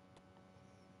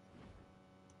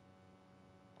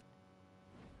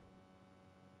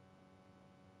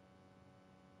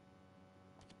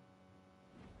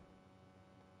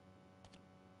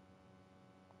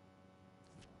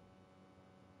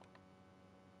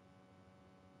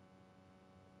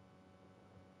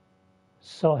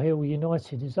 Sahil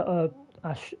United, is that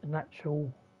an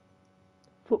actual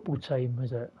football team,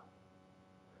 is it?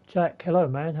 Jack, hello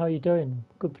man, how you doing?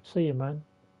 Good to see you, man.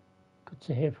 Good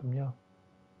to hear from you.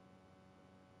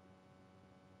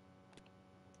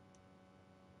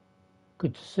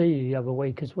 Good to see you the other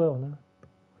week as well,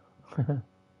 no?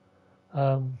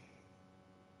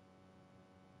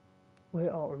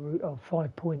 Where are we? Oh,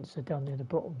 5 points are down near the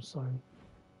bottom, so...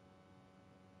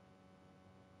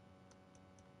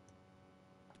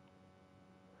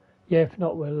 Yeah, if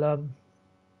not, we'll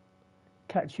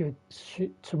catch you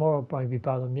tomorrow, baby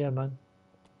Ballum. Yeah, man.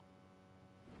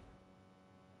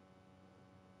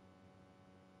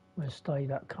 We'll stay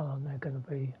that colour and they're going to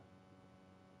be...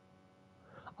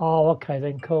 Oh, okay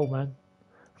then, cool, man.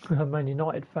 Man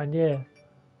United fan, yeah.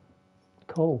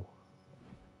 Cool.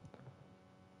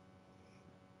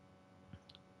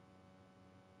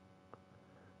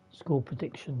 Score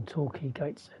prediction, Torquay,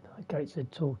 Gateshead. Gateshead,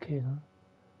 Torquay,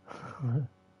 no?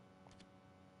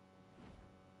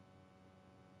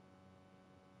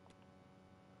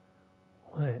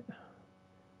 Right.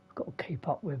 Got to keep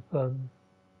up with... And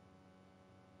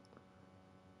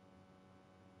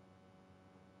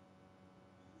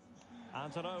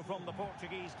to know from the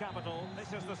Portuguese capital,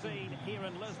 this is the scene here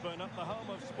in Lisbon at the home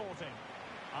of Sporting.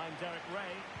 I'm Derek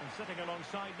Ray, and sitting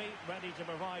alongside me, ready to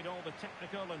provide all the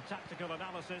technical and tactical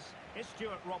analysis, is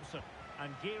Stuart Robson.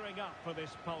 And gearing up for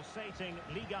this pulsating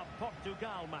Liga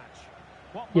Portugal match.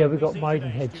 Yeah, we've got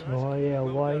Maidenhead tomorrow, yeah,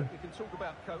 away. We can talk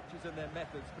about coaches and their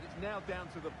methods, but it's now down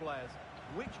to the players.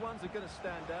 Which ones are going to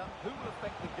stand out, who will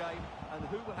affect the game, and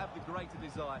who will have the greater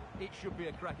desire. It should be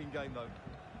a cracking game, though.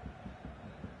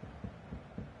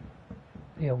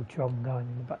 The old drum going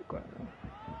in the background.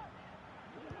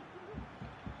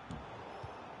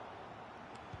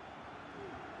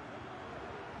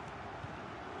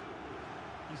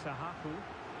 Isahaku.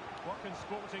 What can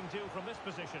Sporting do from this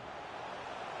position?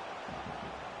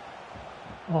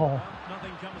 Oh,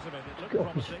 nothing comes of it. It looked get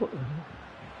off his promising. foot.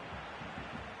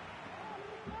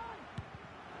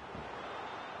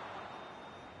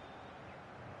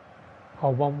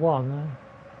 Oh, 1-1.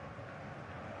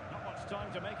 Not much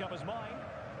time to make up his mind.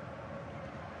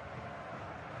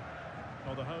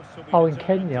 Well, the hosts will be Oh, in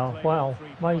Kenya. Wow,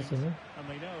 amazing. And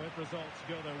they know if results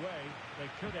go their way, they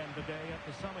could end the day at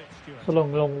the summit, Stuart. It's a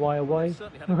long, long way away. They've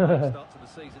certainly had a great start to the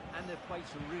season, and they've played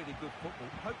some really good football.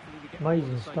 Hopefully we get more of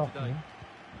Amazing the same stuff, today. man.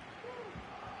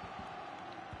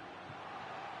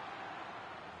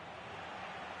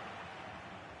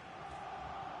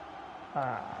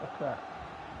 Ah, look at that.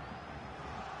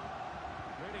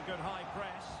 Really good high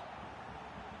press.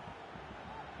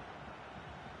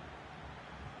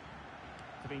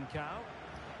 Trincao.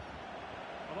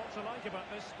 A lot to like about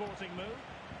this Sporting move.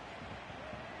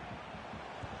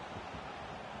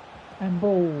 And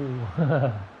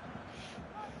ball.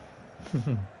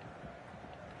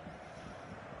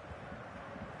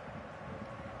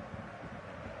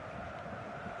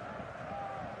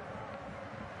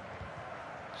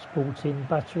 Sporting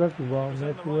batter everyone,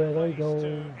 everywhere they go.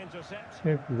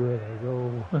 Everywhere they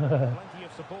go. Plenty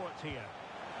of support here.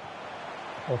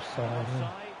 Offside.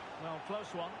 Well,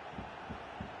 close one.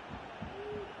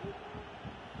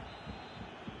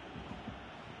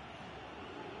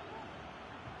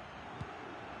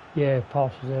 Yeah,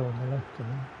 passes there on the left.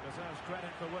 Deserves credit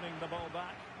for winning the ball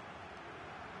back.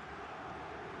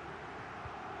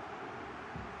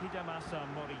 Hidemasa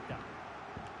Morita.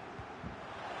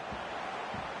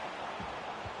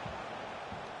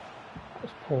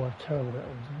 That's poor, terrible that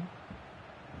wasn't it?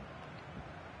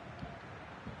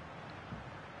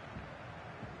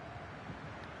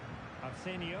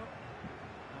 Arsenio,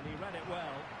 and he read it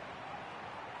well.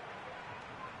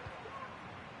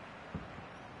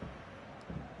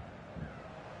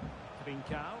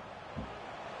 Trincao.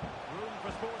 Room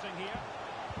for Sporting here.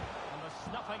 And the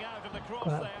snuffing out of the cross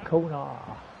there. Corner.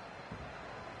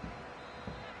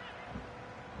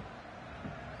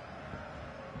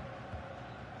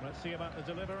 Let's see about the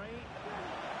delivery.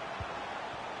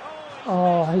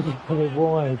 Oh, he didn't put it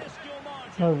wide.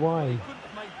 No way.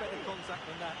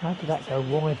 How did that go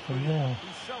wide from there?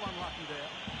 He's so unlucky there.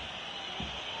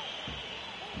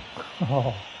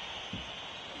 Oh.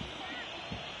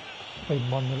 Been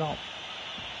 1-0 up.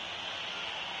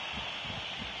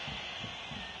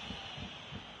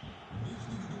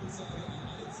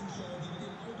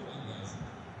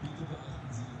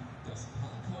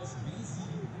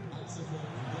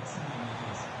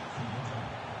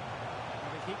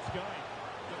 Keeps going,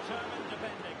 determined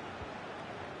defending.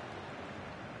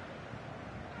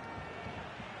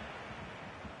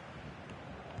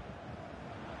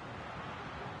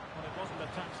 Well, it wasn't a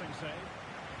taxing save.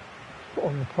 Put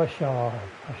on the pressure.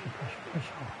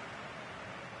 Pressure.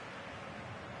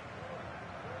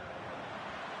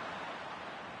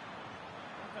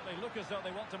 They look as though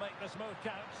they want to make this move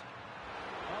count.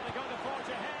 Well, they're going to forge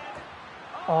ahead.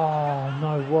 Oh,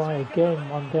 no way. Again,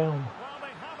 1 down. Well,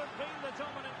 they haven't been the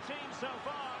dominant team so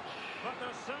far, but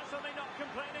they're certainly not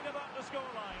complaining about the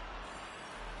scoreline.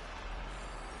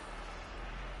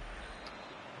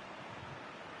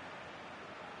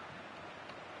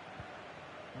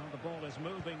 Well, the ball is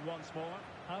moving once more.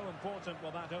 How important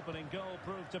will that opening goal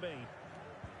prove to be?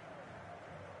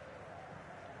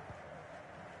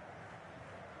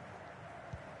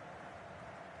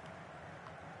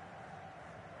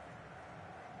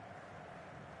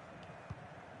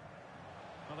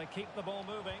 Well, they keep the ball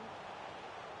moving.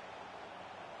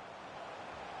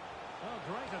 Oh,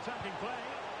 great attacking play.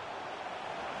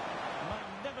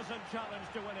 Magnificent challenge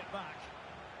to win it back.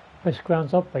 Best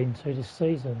grounds I've been to this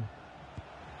season.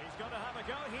 He's going to have a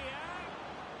go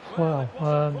here. Well, it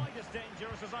wasn't quite as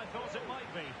dangerous as I thought it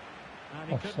might be.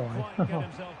 And he couldn't quite get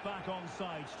himself back on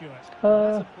side, Stuart.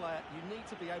 As a player, you need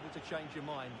to be able to change your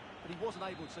mind, but he wasn't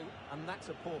able to, and that's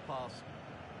a poor pass.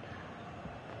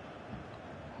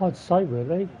 I'd say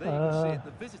really. There you can see it.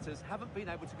 The visitors haven't been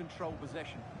able to control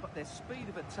possession, but their speed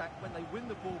of attack when they win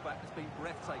the ball back has been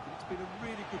breathtaking. It's been a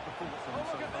really good performance from them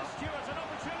so Look at far. this, Stuart, an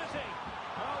opportunity.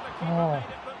 Oh, the keeper made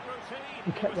it look routine.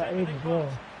 He kept that in as well.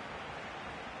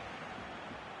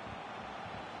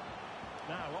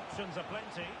 Now, options are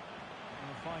plenty. And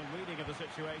a fine reading of the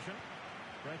situation.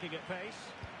 Breaking at pace.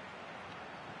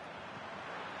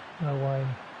 No way.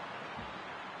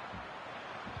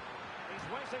 He's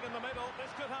waiting in the middle.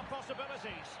 This could have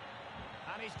possibilities.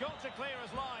 And he's got to clear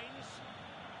his lines.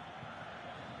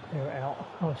 Clear it out.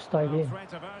 I've stayed in.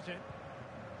 Threat averted.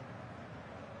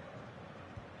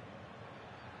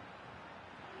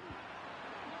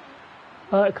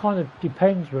 It kind of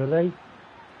depends really.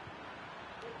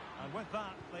 And with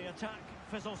that, the attack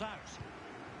fizzles out.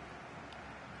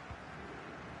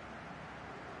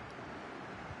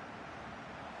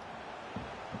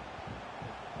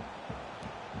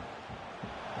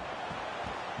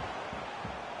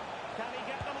 Can he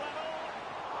get them level?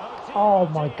 Oh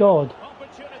my God.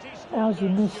 How's he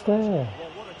missed there? Well,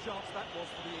 what a chance that was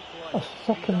for the equaliser. A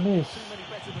second miss. Too many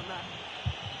better than that.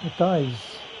 The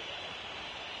days.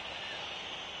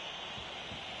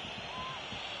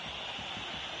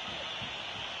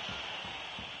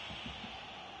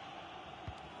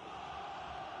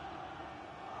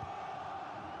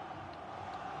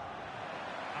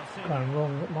 Going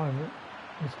wrong at the moment.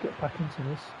 Let's get back into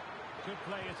this. Could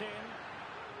play it in.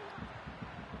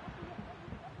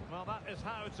 Well, that is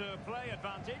how to play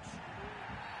advantage.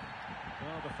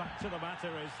 Well, the fact of the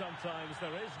matter is sometimes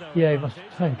there is no Yeah, he must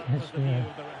advantage. play That was against the me. view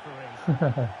of the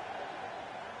referee.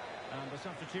 And the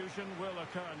substitution will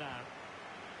occur now.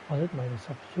 I did make a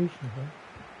substitution then.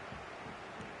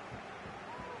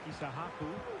 Isahaku.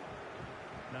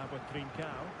 Now with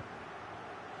Trincao.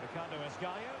 Ricardo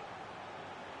Esgaio.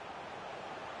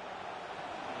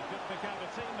 He could pick out a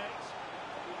teammate.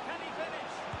 Can he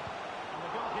finish? And the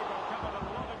goalkeeper covered a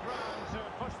lot of ground to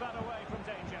push that away from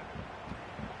danger.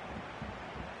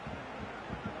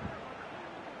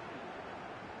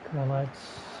 Come on lads.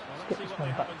 Let's get this one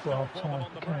back to our time.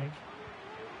 Okay.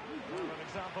 Well, an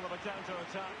example of a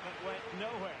counter-attack that went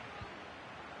nowhere.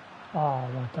 Ah,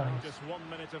 my days. Just 1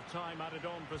 minute of time added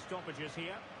on for stoppages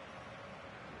here.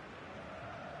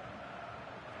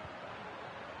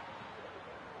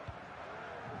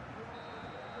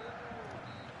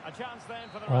 A chance then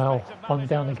for the Wow, respective one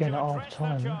down managers again to at half address their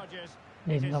time. charges.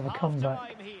 Need It is another comeback.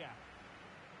 half-time here.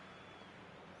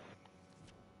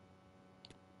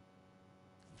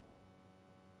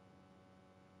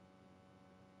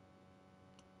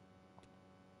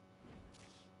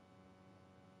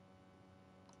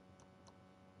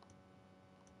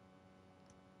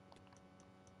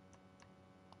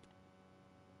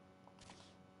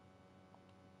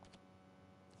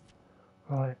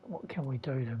 Right, what can we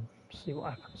do then? See what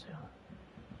happens here.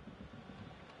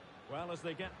 Well, as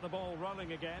they get the ball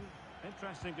rolling again,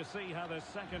 interesting to see how the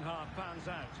second half pans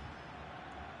out.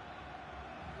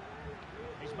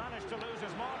 He's managed to lose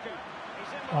his marker.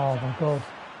 He's in with Oh a my chance. god.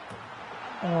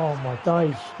 Oh my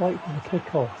days, straight from the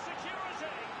kickoff. Security.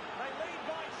 They lead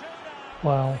by 2 now.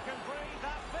 Wow. They can breathe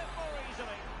that bit more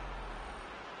easily.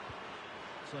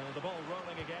 So the ball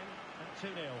rolling again at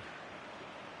 2-0.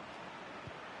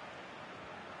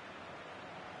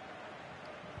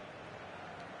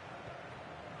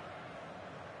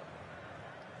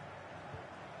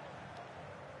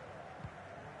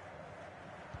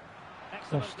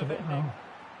 Excellent Lost a bit defending. now.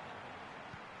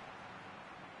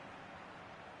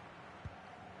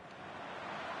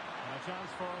 And a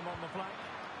chance for him on the flank.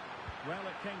 Well,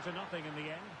 it came to nothing in the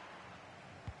end.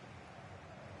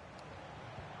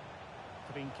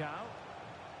 Trincao.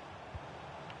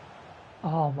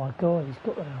 Oh my god, he's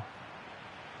got there.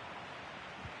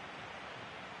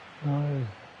 No,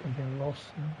 gonna be a loss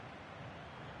now.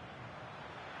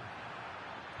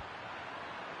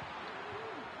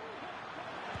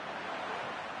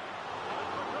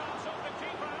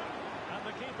 And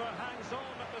the keeper hangs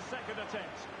on at the second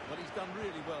attempt. Well, he's done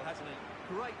really well, hasn't he?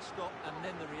 Great stop and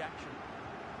then the reaction.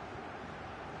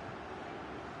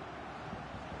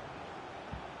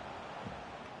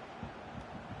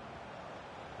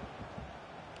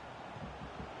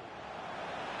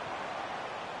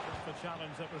 Just the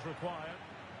challenge that was required.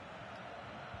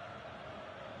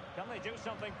 Can they do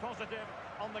something positive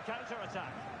on the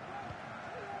counter-attack?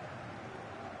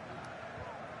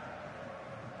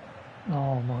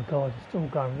 Oh my god, it's all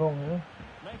going wrong here.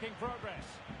 Making progress.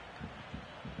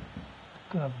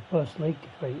 Gonna have a first league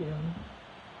defeat here.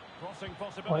 Crossing Oh,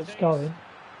 possibilities. it's going.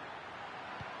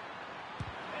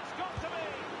 It's got to be.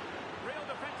 Real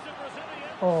defensive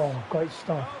resilience. Oh, great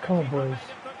stuff. Oh, the Come on, keeper boys. made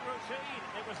it look routine.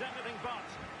 It was anything but.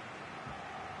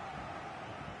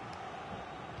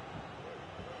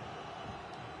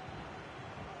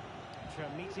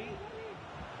 Chermiti.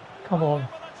 Come on. With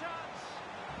a chance.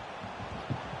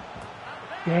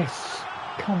 Yes.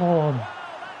 Come on.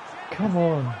 Come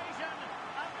on.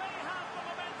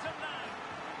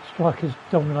 Strikers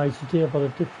dominated here by the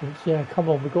difference. Yeah, come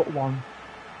on, we got one.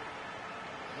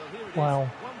 Well, here it Wow. is,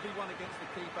 1v1 against the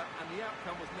keeper, and the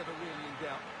outcome was never really in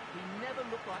doubt. He never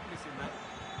looked like missing that.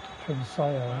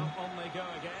 Trincao. Well, on they go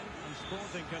again, and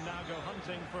Sporting can now go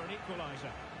hunting for an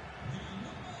equaliser.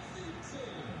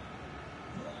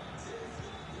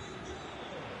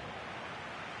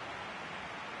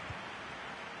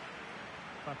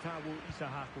 Fatawu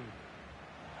Isahaku.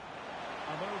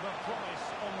 A move of promise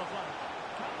on the flank.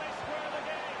 Can they square the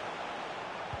game?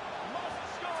 Must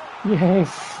score!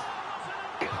 Yes.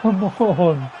 Come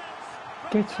on.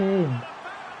 Get in.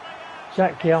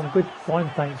 Jack, yeah, I'm good. Fine,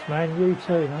 thanks, man. You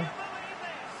too, man.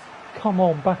 Come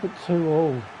on, back at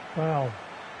 2-2. Wow.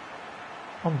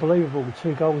 Unbelievable.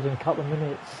 2 goals in a couple of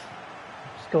minutes.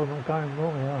 It's going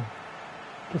wrong here.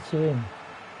 Get in.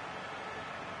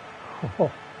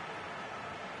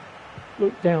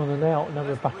 Look down and out, and then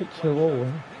we're back at 2-2.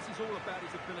 This is all about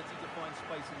his ability to find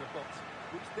space in the box,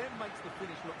 which then makes the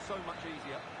finish look so much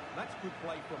easier. That's good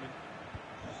play from him.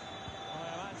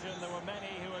 I imagine there were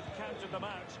many who had counted them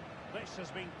out. This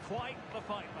has been quite the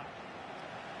fight back.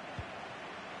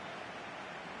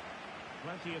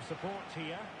 Plenty of support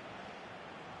here.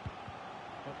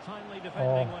 But timely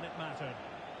defending when it mattered.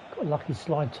 Got a lucky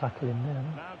slide tackle in there.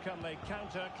 Now can they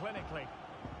counter clinically?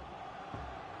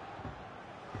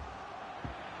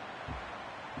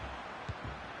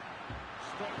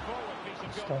 Straightforward piece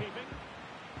of goalkeeping.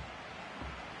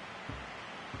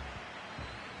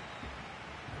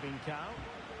 Trincao.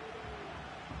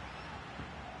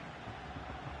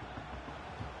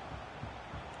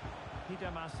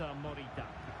 Hidemasa Morita.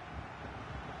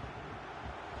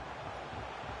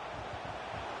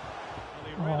 Well,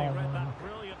 he really read that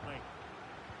brilliantly.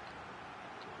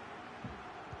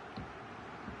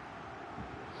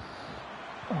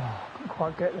 Oh, couldn't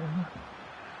quite get there.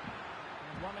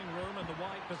 Running room in the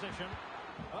wide position.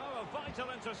 Oh, a vital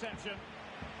interception.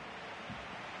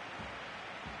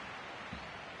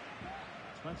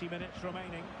 20 minutes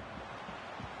remaining.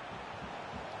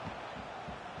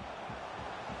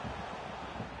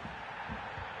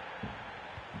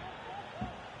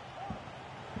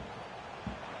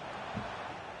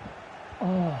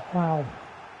 Wow,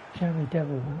 Jeremy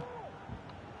Devil.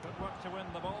 Good work to win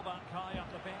the ball back high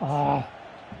up the pitch. Ah.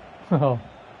 Oh.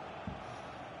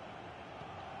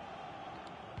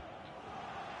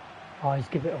 Oh, he's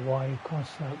give it away,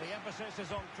 Christ's sake. The emphasis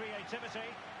is on creativity.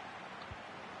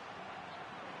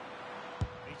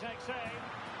 He takes aim.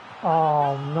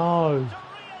 Oh no. To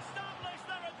re-establish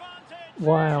their advantage.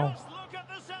 Wow. Just look at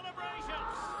the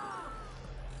celebrations.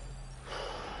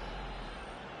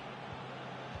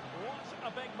 What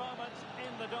a big moment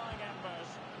in the dying embers.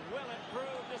 Will it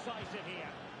prove decisive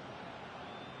here?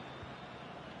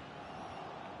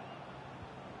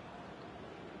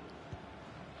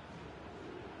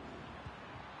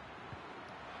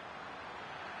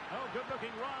 Oh,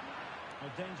 good-looking run. A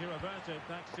danger averted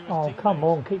thanks to his teammates. Come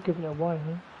on, keep giving it away,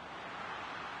 man.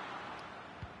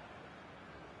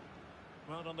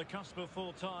 Well, on the cusp of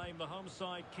full time, the home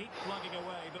side keep plugging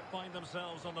away but find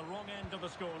themselves on the wrong end of the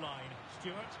scoreline.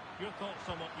 Stuart, your thoughts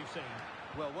on what you've seen?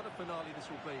 Well, what a finale this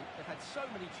will be. They've had so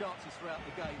many chances throughout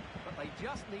the game, but they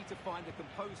just need to find a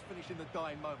composed finish in the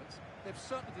dying moments. They've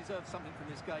certainly deserved something from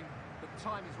this game, but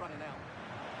time is running out.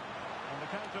 And the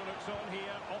counter looks on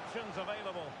here, options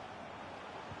available.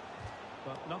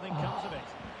 But nothing comes of it.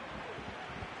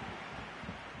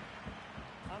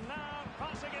 And now,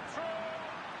 passing it through.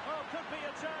 Oh, could be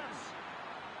a chance.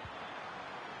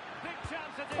 Big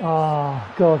chance it is. Oh,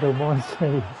 God almighty. To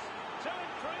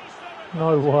increase their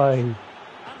No way. And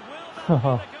will that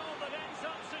be the goal that ends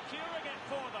up securing it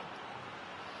for them?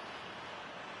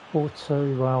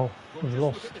 4-2, well, we've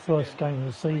lost the first game of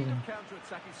the season. The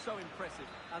counter-attack is so impressive.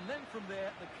 And then from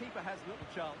there, the keeper has little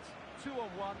chance.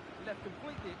 2-on-1, left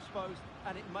completely exposed,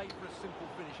 and it made for a simple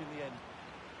finish in the end.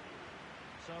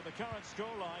 So the current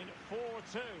scoreline,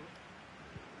 4-2.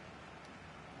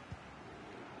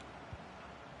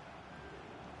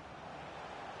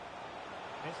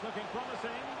 It's looking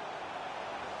promising.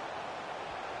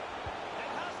 It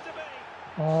has to be.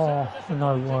 Oh,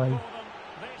 no way.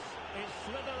 This is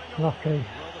slithering away. Lucky.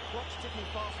 Well, the clock's ticking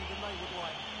faster than they would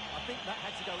like. I think that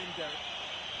had to go in, Derek.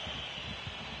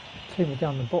 Team are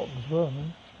down the bottom as well,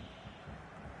 man.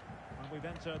 And we've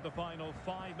entered the final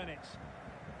 5 minutes.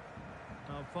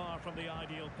 Now, far from the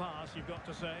ideal pass, you've got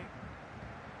to say.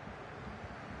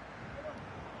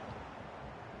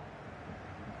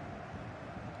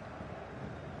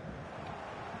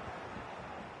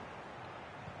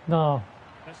 No.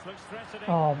 This looks threatening.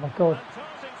 Oh, my God. And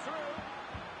tossing through.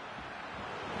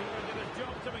 Keeper did his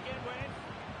job to begin with.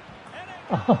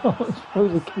 Oh, it's through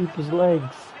the keeper's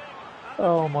legs.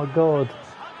 Oh, my God.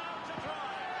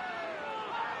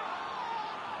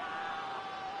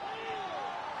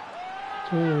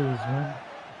 Jeez, man.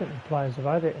 I think the players have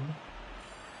had it.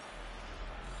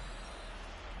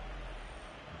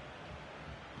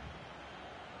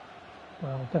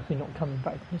 Well, definitely not coming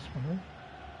back to this one, eh?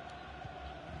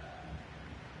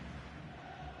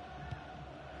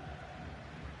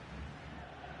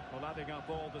 Well, adding up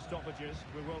all the stoppages,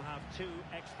 we will have 2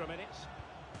 extra minutes.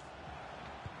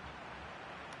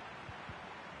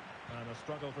 And a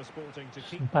struggle for Sporting to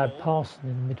keep Some bad ball. passing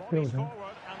in the Bodies midfield, eh?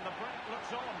 forward, and the break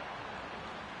looks on.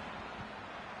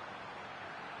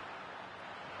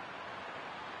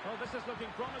 Well, this is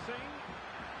looking promising.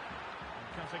 And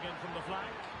cutting in from the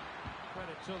flank.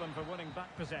 Credit to them for winning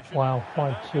back possession. Wow,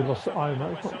 5-2 loss at home.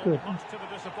 That was not good. Much to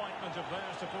the disappointment of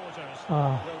their supporters.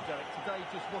 Ah, Well, Derek, today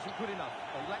just wasn't good enough.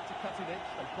 They lacked a cutting edge.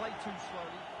 They played too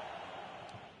slowly.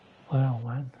 wow,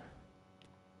 man.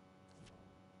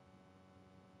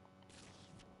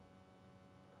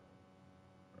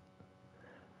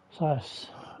 So that's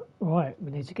right.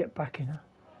 We need to get back in. Huh?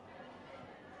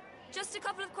 Just a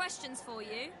couple of questions for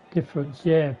you. Difference,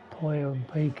 yeah. Poyer and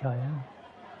PK.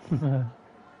 Huh?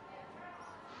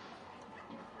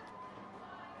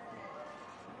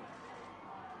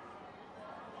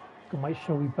 Got to make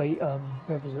sure we beat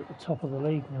whoever's at the top of the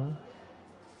league now.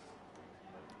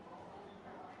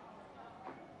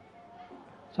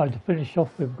 So to finish off,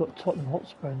 we've got Tottenham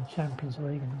Hotspur in the Champions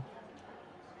League. And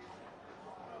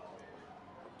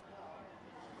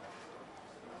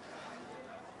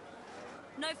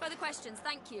No further questions,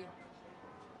 thank you.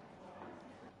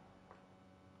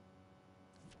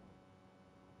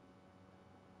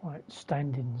 right,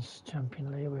 standings,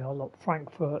 Champions League. We are like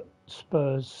Frankfurt,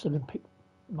 Spurs, Olympique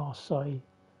Marseille,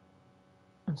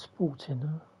 and Sporting.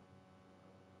 Huh?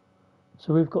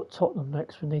 So we've got Tottenham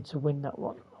next. We need to win that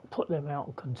one. Put them out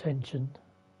of contention.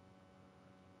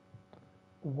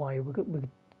 Away. We've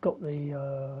got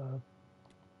the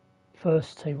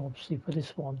first team obviously for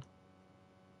this one.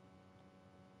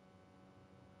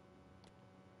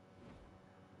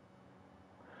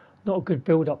 Not a good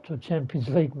build up to a Champions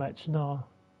League match, no.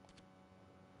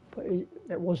 But but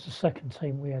it was the second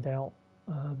team we had out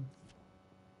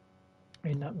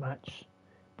in that match.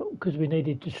 But because we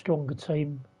needed the stronger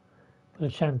team for the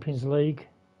Champions League,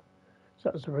 so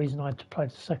that was the reason I had to play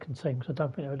the second team, because I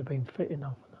don't think they would have been fit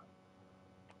enough.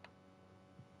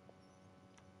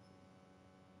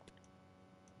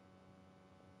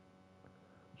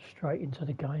 Straight into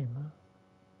the game. Huh?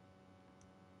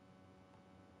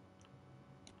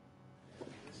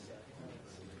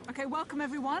 Okay, welcome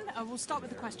everyone. We'll start with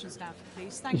the questions now,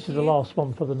 please. Thank you. This is the last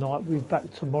one for the night. We'll be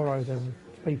back tomorrow then,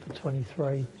 FIFA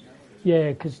 23. Yeah,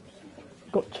 because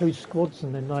got two squads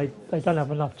and then they don't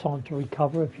have enough time to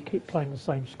recover if you keep playing the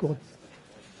same squad.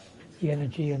 The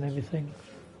energy and everything.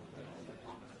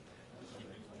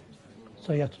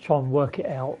 So you have to try and work it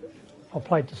out. I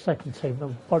played the second team.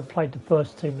 If I'd played the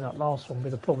first team in that last one,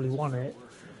 we'd have probably won it,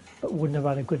 but wouldn't have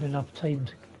had a good enough team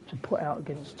to put out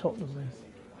against Tottenham then.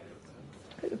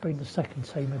 It would have been the second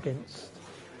team against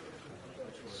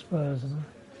Spurs. Isn't it?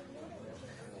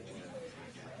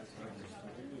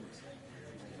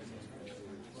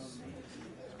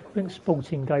 I think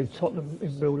Sporting gave Tottenham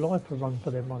in real life a run for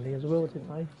their money as well,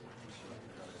 didn't they?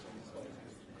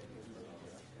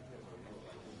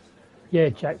 Yeah,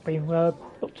 Jack, been not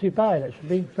too bad actually,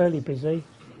 been fairly busy.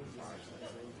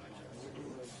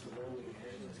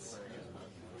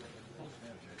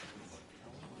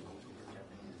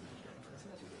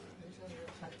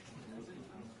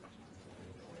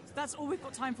 That's all we've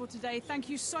got time for today. Thank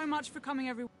you so much for coming,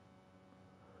 everyone.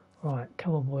 Right,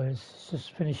 come on boys, let's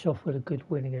just finish off with a good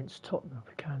win against Tottenham if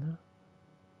we can.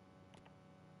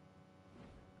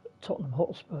 Huh? Tottenham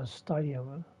Hotspur Stadium.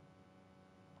 Huh?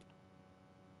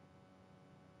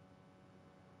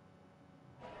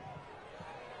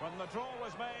 When the draw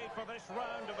was made for this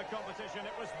round of the competition,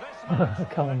 it was this match that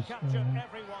captured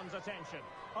everyone's attention.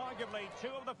 Arguably two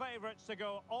of the favourites to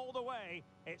go all the way.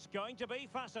 It's going to be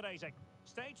fascinating.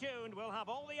 Stay tuned, we'll have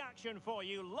all the action for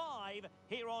you live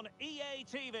here on EA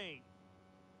TV.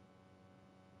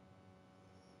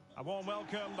 A warm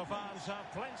welcome. The fans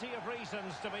have plenty of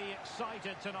reasons to be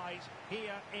excited tonight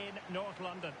here in North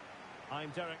London.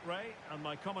 I'm Derek Ray, and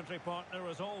my commentary partner,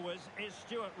 as always, is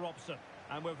Stuart Robson.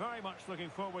 And we're very much looking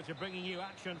forward to bringing you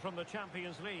action from the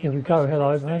Champions League. Here we go,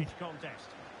 hello mate. Contest.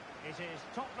 It is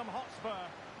Tottenham Hotspur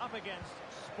up against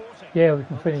Sporting. Yeah, we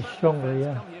can finish strongly,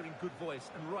 yeah. Come here in good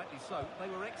voice, and rightly so. They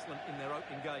were excellent in their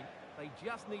opening game. They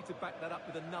just need to back that up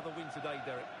with another win today,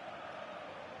 Derek.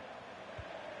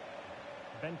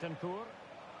 Bentancur.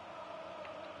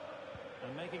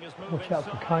 And making his move Watch out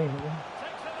for Kane.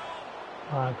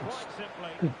 Yeah.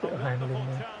 Good bit of handling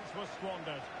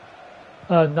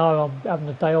there. No, I'm having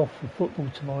a day off for football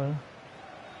tomorrow.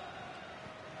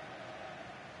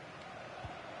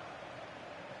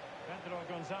 Pedro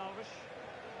Gonçalves.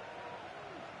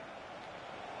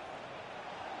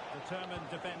 Determined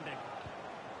defending.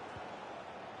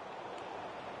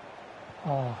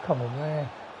 Oh, come on there.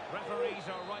 Referees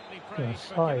are rightly praised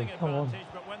for giving advantage,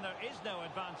 but when there is no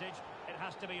advantage, it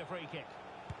has to be a free kick.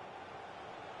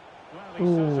 Well, he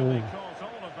certainly caught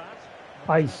all of that.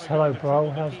 Ace, hello bro.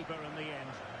 How's...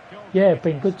 Yeah,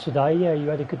 been good today. Yeah, you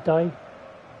had a good day.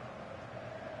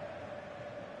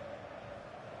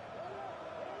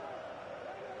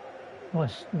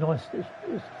 Nice.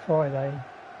 It's Friday,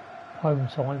 home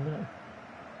time, isn't it?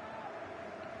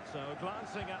 So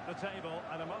glancing at the table,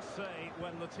 and I must say,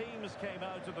 when the teams came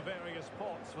out of the various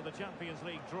pots for the Champions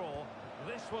League draw,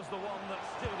 this was the one that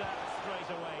stood out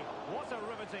straight away. What a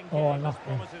riveting game this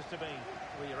promises to be.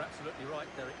 Well, you're absolutely right,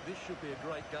 Derek. This should be a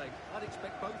great game. I'd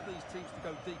expect both these teams to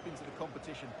go deep into the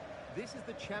competition. This is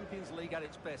the Champions League at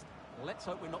its best. Let's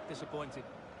hope we're not disappointed.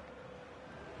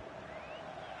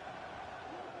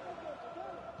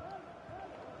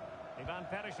 Ivan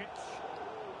Perisic.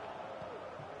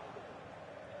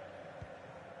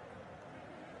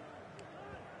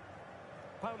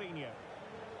 Paulinho.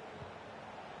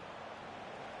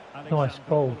 Nice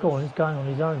ball. Go on, he's going on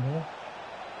his own here.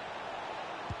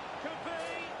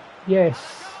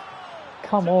 Yes.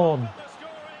 Come on.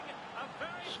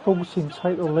 Sporting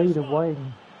take the lead away.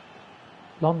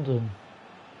 London.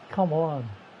 Come on.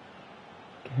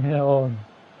 Get on.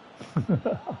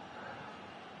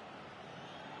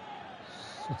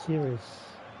 Satirius.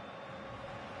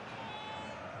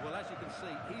 Well, as you can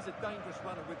see, he's a dangerous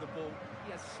runner with the ball.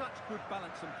 He has such good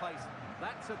balance and pace.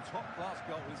 That's a top-class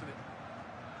goal, isn't it?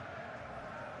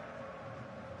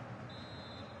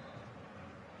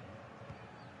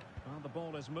 Well, the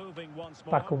ball is moving once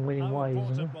more. Back on winning ways,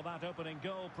 isn't it? Will that opening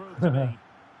goal prove to be?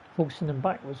 Forcing them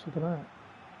backwards, look at that.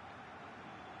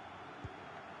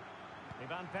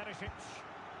 Ivan Perisic.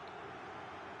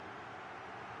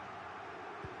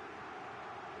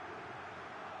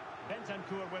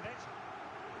 Bentancur with it.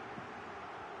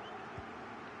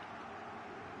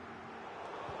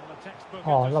 And the textbook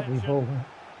Oh, lovely interception. ball.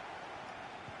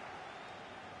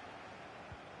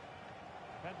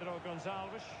 Pedro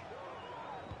Gonçalves.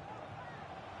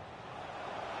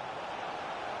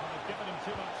 They've given him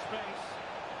too much space.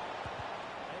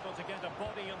 Able to get a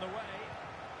body in the way.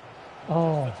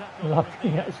 Oh, Just the tackle lucky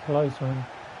was that's close, man.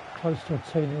 Close to a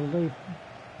 2-0 lead.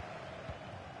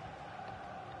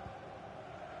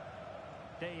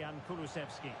 Dejan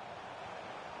Kulusevski.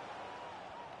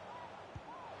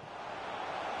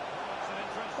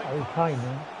 Harry Kane,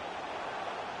 man.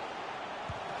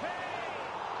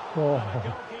 Oh. Oh,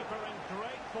 Goalkeeper in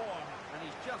great form. And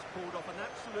he's just pulled off an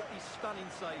absolutely stunning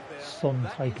save there. Son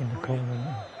That taking is the brilliant. corner.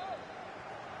 Man.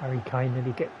 Harry Kane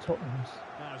nearly get Tottenham's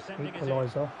Now sending it in.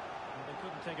 equaliser. Well, they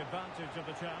couldn't take advantage of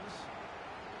the chance.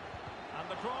 And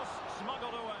the cross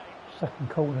smuggled away. Second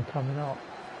corner coming up.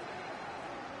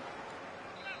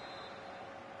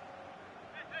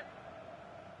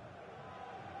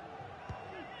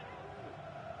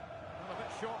 Well, a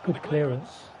bit short Good with the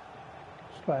clearance.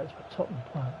 Straight out for Tottenham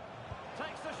player.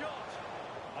 Takes the shot.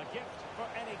 A gift for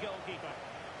any goalkeeper.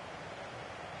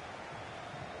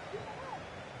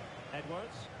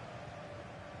 Edwards.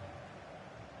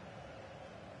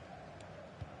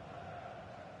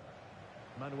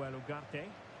 Manuel Ugarte.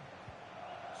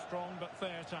 Strong but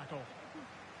fair tackle.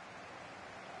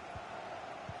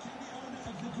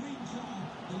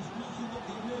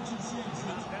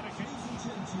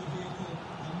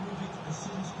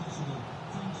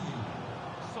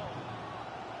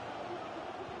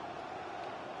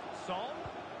 Son.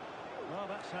 Well,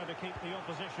 that's how to keep the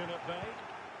opposition at bay.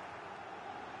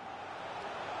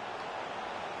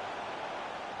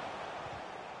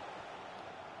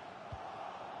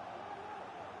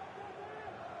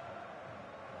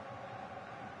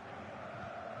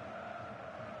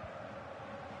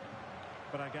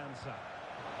 Braganza.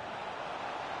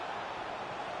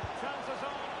 Chances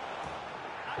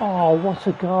on. Oh, what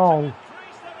a goal.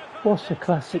 What a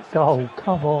classic goal.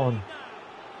 Come on.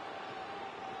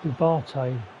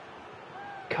 Ugarte.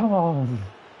 Come on.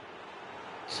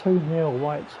 2-0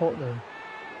 away at Tottenham.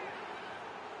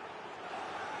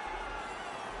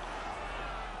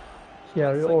 See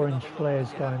how the orange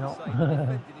flare's going up.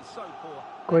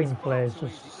 Green flare's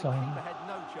just the same.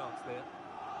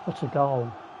 What a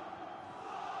goal.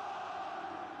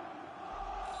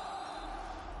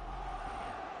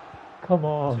 Come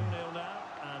on. 2-0 now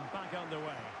and back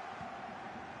underway.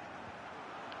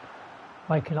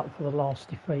 Making up for the last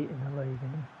defeat in the league,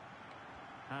 isn't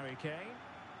Harry Kane.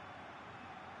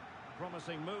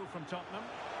 Promising move from Tottenham.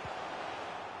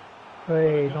 he?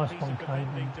 Hey, Good nice piece one, of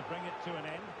defending Kane. to bring it to an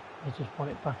end. They just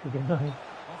want it back again, eh?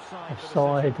 Offside.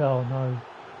 Offside, oh no.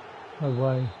 No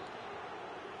way.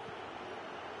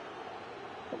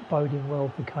 Not boding well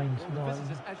for Kane Well, the tonight.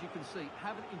 visitors, as you can see,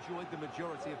 haven't enjoyed the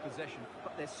majority of possession,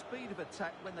 but their speed of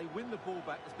attack when they win the ball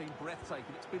back has been breathtaking.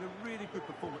 It's been a really good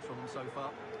performance from them so far.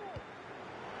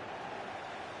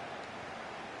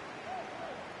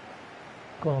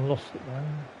 Gone and lost it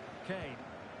though. Kane.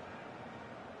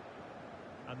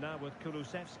 And now with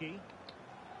Kulusevski.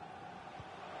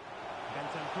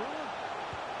 Bentancur.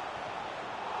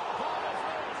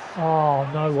 Oh,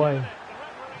 no way. The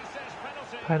referee says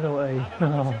penalty. Penalty. And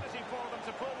an opportunity for them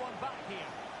to pull one back here.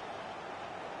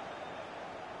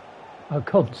 Oh,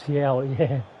 Conte out,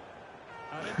 yeah.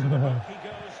 And into the book he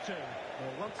goes to.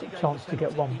 Well, once he Got a gave chance the to get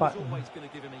penalty, one he back. was always going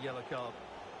to give him a yellow card.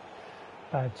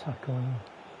 Bad tackle.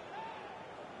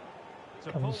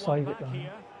 To Can pull we one save it back though?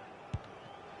 here.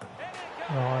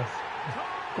 Nice.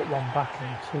 Got one back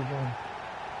and 2-1.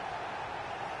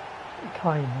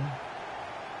 Kane.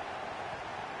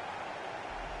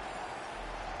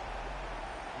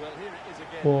 Well, here it is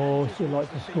again. Oh, And just still like watch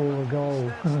to the score a keeper. goal.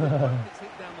 He stands still, it's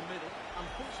hit down the middle.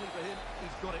 Unfortunately for him,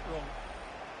 he's got it wrong.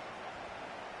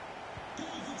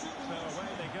 So away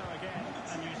they go again,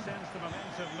 and you sense the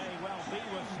momentum may well be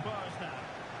with Spurs now.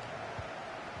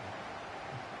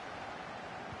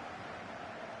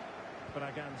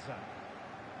 Braganza.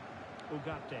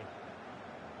 Ugarte.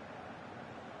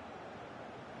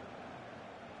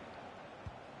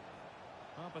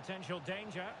 Oh, potential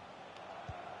danger.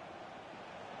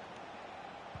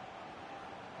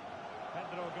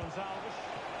 Pedro Gonçalves.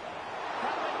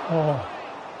 Oh,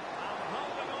 And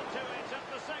holding on to it at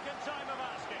the second time of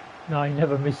asking. no, he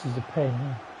never misses a pen.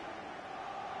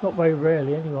 Not very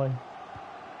rarely, anyway.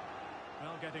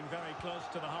 Well, getting very close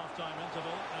to the half-time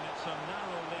interval, and it's a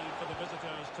narrow lead for the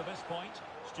visitors to this point.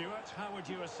 Stuart, how would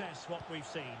you assess what we've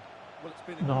seen? Well, it's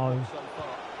been a No. good look so far.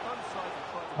 Both sides have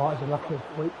tried to Oh, it's a break lucky the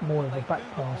front foot, more of but a they back do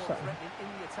look pass. more That threatening in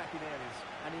the attacking areas,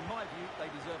 and in my view, they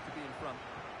deserve to be in front.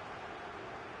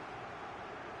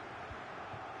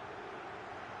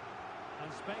 And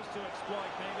space to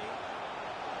exploit, maybe.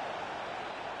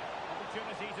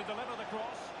 Opportunity to deliver the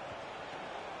cross.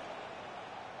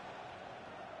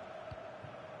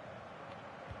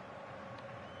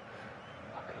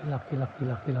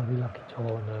 lucky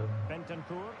John.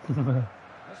 Bentancur.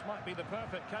 This might be the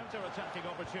perfect counter-attacking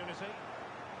opportunity.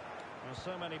 There's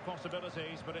so many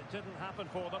possibilities, but it didn't happen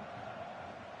for them.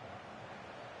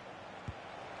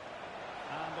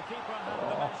 And the keeper had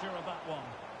the measure of that one.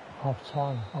 Half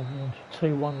time, I want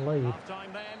 2-1 lead. Half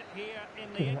time then, here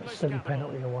in the Giving that English silly capital.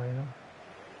 penalty away, you know.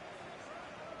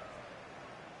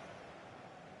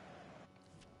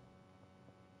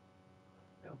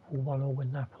 Liverpool 1-0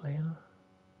 with Napoli, you know.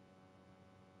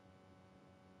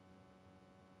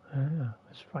 Yeah,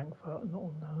 it's Frankfurt, not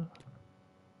on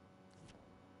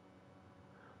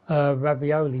there.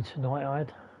 Ravioli tonight I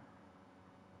had.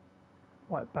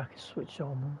 Right back is switched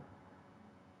on.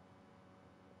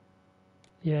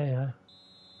 Yeah,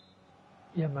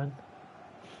 man.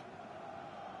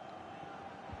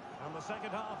 And the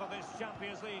second half of this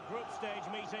Champions League group stage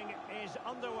meeting is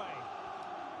underway.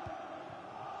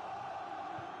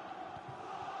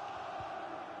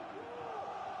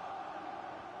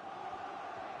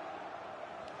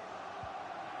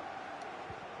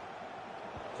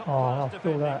 Oh, I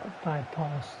feel that bad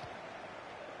pass.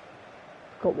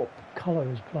 Forgot what colour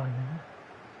is playing in.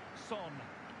 Son.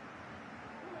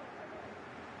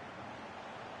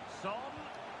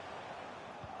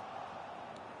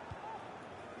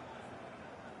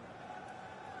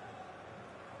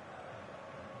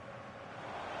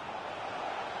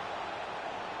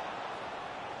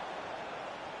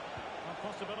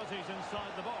 Possibilities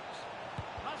inside the box.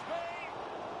 Must be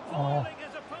foiling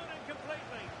his opponent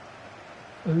completely.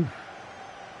 Oof.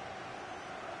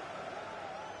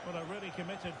 Well, a really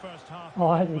committed first half.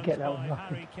 Oh, how did he get that one?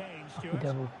 Harry Kane, Stuart.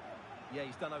 Yeah,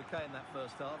 he's done okay in that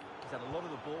first half. He's had a lot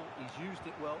of the ball, he's used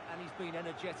it well, and he's been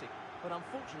energetic. But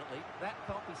unfortunately, that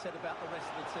can't be said about the rest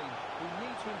of the team, who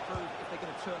need to improve if they're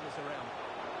going to turn this around.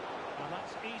 Well,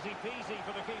 that's easy peasy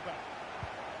for the keeper.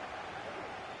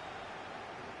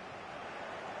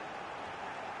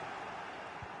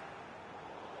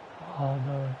 Oh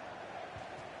no.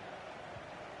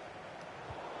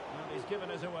 And he's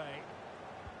given us away.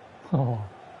 Oh.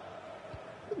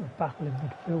 Battle in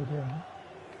midfield here.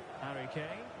 Huh? Harry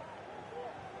Kane.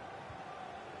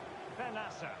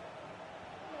 Benassa.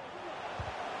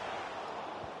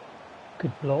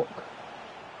 Good block.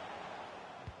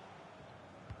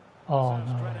 Oh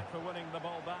Deserves no. credit for winning the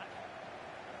ball back.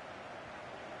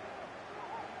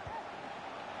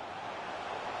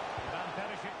 Van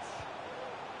Perisic.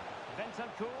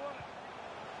 Bentancur.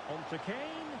 On to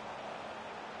Kane.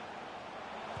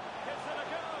 Gives it a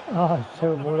go. Oh, it's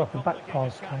terrible. Like a back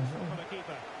pass came. For the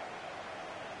keeper.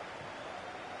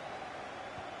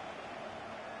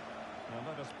 Well,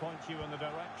 let us point you in the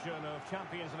direction of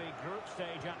Champions League group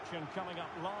stage action coming up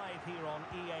live here on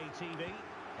EA TV.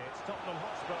 It's Tottenham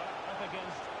Hotspur up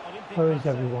against Olympique. Where is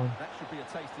everyone? That should be a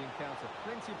tasty encounter.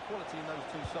 Plenty of quality in those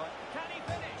two sides. Can he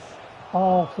finish?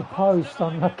 Oh, off the post,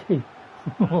 unlucky.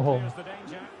 Here's the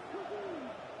danger.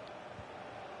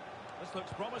 This looks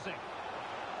promising.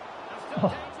 There's still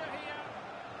danger here.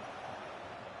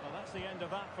 Well, that's the end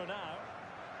of that for now.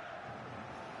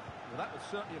 Well, that would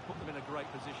certainly have put them in a great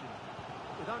position.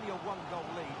 With only a one-goal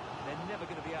lead, they're never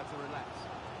going to be able to relax.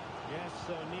 Yes,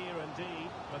 so near indeed,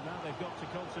 but now they've got to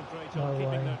concentrate No on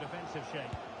keeping way. their defensive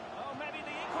shape. Oh, maybe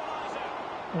the equaliser.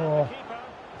 Oh. And the keeper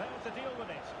failed to deal with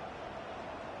it.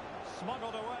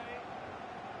 Smuggled away.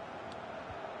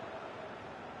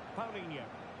 Paulinho.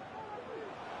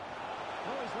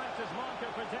 Oh, he's left his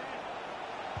marker for dead.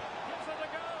 Gives it a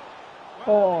go.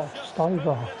 Well, Oh, he's just just over.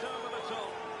 spooned it over the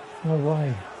top. No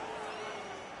way.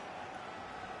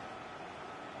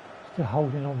 Still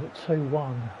holding on at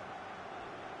 2-1.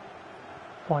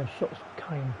 5 shots for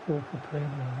Kane, 4 for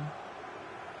Paulinho.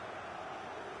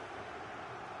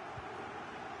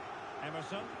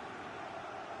 Emerson.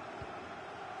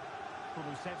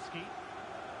 Kulusevski.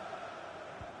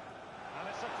 And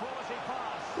it's a quality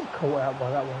pass. Got caught out by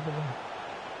that one, didn't he?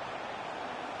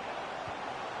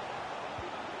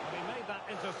 And he made that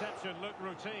interception look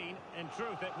routine. In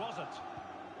truth, it wasn't.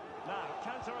 Now,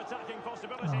 counter-attacking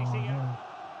possibilities Oh, here. no.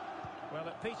 Well,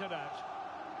 it petered out.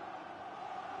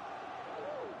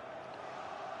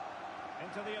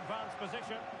 Into the advanced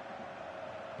position.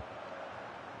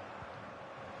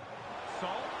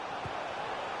 Sol.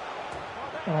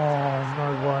 Oh, no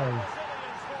way.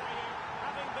 Brazilians for you,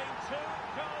 having been 2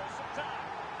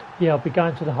 Yeah, I'll be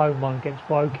going to the home one against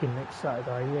Woking next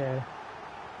Saturday, yeah.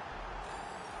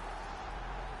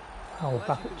 Oh, Well,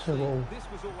 back as you at can 2-2. see, this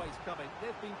was always coming.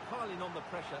 They've been piling on the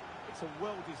pressure. It's a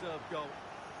well-deserved goal.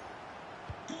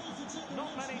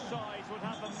 Not many sides would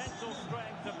have the mental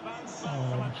strength to bounce back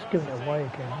from I'm just giving it adversity away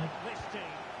again. like this team.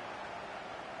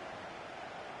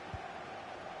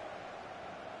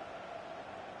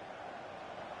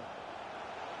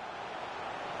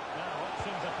 Now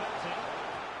options are plenty.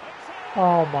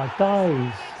 Oh my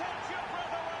days.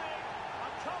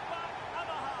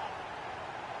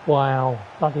 Wow,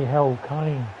 bloody hell,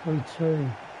 Kane,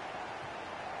 3-2.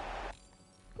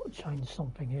 Got to change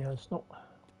something here, it's not...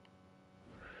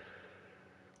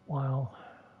 Wow.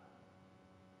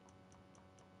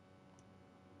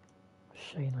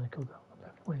 Sheena could go on the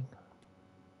left wing.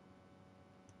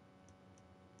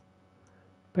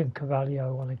 Bring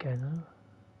Carvalho on again, huh?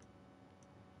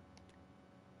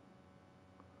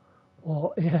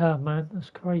 What? Yeah, man, that's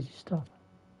crazy stuff.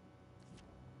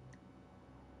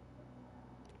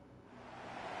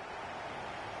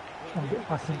 Trying to get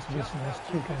back into this, and there's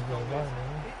 2 games in a row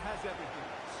now. It has everything.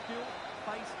 Skill,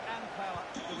 pace and power.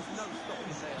 There was no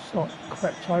stopping there. It's not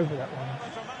crept over that one.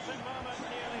 A dramatic moment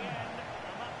near the end,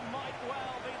 and that might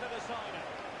well be the decider.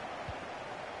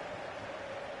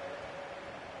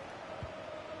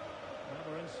 Now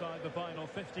we're inside the final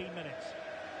 15 minutes.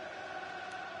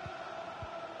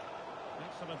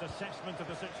 Excellent assessment of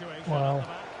the situation. Wow. At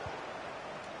the back.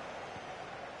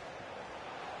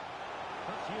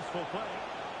 That's useful play.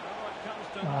 Oh, it comes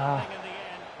to nothing in the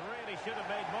end. Really should have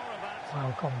made more of that. Wow,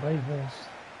 I can't believe this.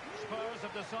 Spurs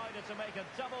have decided to make a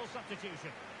double substitution.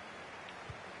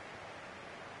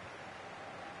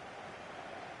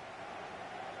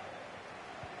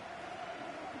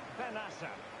 Benassa.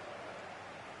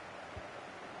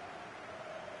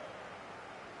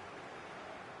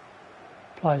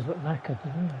 Players look knackered,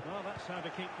 didn't they? Well, that's how to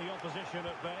keep the opposition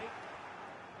at bay.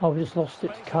 I've just lost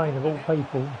it to Kane, of all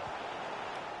people.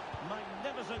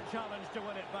 Magnificent challenge to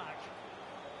win it back.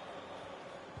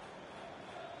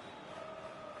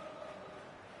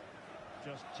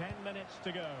 Just 10 minutes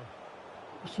to go.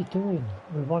 What's he doing?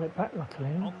 We won it back, luckily.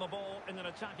 Huh? On the ball in an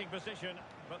attacking position,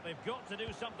 but they've got to do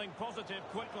something positive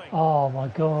quickly. Oh my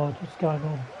God, what's going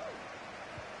on?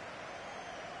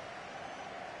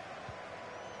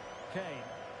 Kane.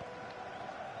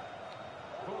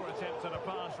 Poor attempt at a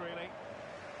pass, really.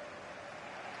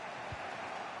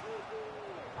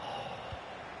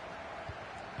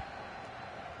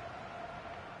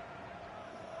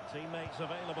 Teammates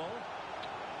available.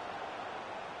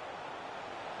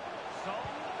 Son.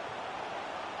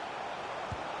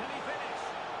 Can he finish?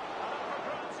 And up for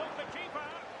grabs off the keeper.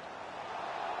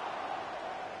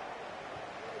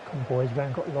 Come on, boys, we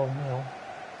haven't got long now.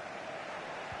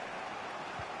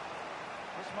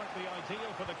 This might be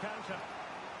ideal for the counter.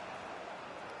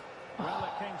 Well,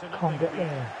 it came to Can't nothing. get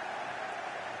there.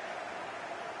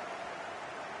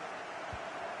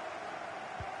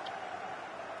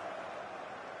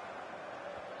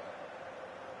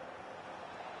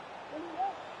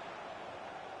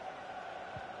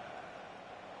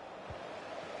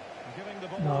 Giving the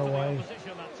ball No to way. the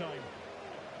opposition that time.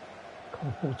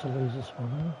 Can't afford to lose this one,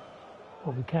 huh?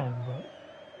 Well, we can, but...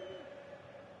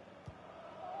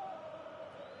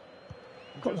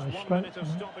 Got Just no 1 strength, minute of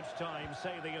huh? stoppage time,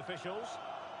 say the officials.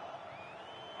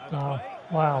 And Oh, play.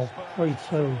 wow, Spurs 3-2.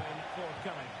 throw-in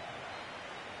forthcoming.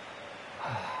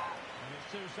 And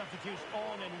it's 2 substitutes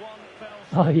on in one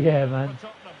fell Oh, yeah, swoop man. for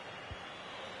Tottenham.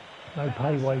 No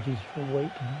pay wages for a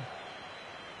week, huh?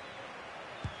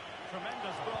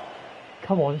 Tremendous block.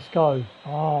 Come on, let's go.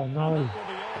 Oh, And no. that will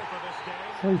be all for this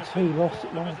game. 3-2 lost Defeat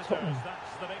at for the last, visitors, Tottenham.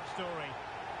 that's the big story.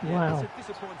 Yeah, Wow. it's a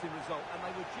disappointing result, and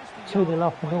they were just a 2-0 yard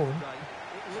up and away all. today.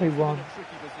 It leaves 2-1. them in a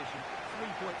tricky position. 3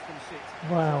 points from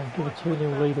 6. Wow, So give a right to 2-0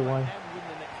 bounce lead back away. and win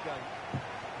the next game.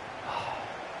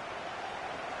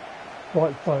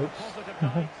 Right, folks. Positive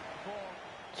night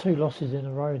for 2 losses in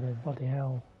a row then, bloody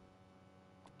hell.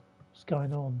 What's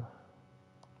going on?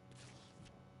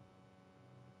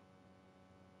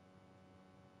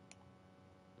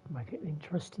 Make it an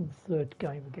interesting 3rd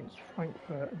game against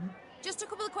Frankfurt. Just a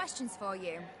couple of questions for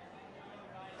you.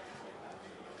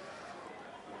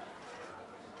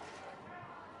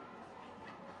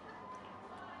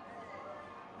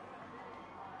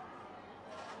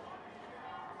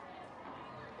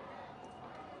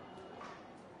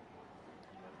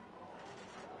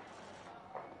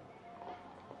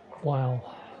 Wow.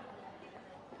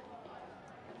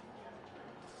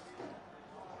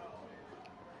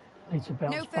 Need to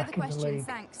bounce No further back in the questions, league.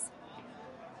 thanks.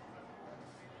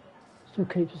 Still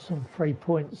keeps us on 3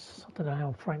 points. I don't know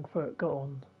how Frankfurt got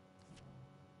on.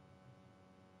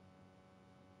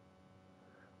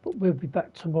 But we'll be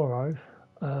back tomorrow.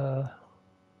 Or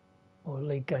a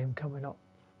league game coming up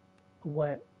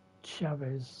away at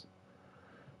Chavez.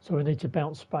 So we need to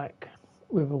bounce back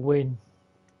with a win.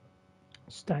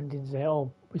 Standings there.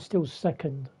 Oh, we're still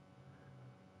second.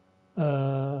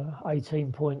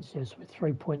 18 points, yes, with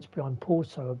 3 points behind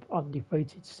Porto,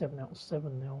 undefeated, 7 out of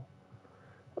 7 now.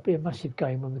 That'll be a massive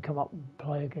game when we come up and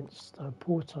play against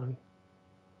Porto.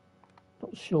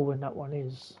 Not sure when that one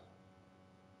is.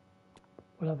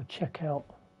 We'll have a check out.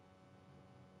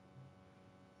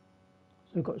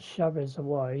 So we've got Chavez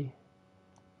away.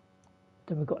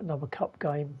 Then we've got another cup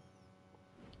game.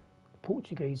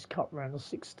 Portuguese Cup round of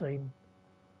 16.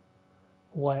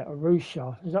 Away at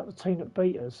Arusha. Is that the team that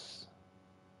beat us?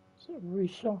 Is it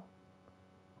Arusha?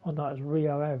 Oh no, it's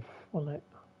Rio Ave, wasn't it?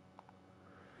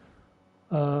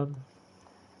 Then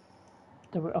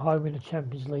we're at home in the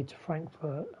Champions League to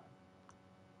Frankfurt.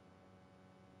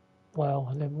 Well,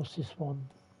 and then what's this one?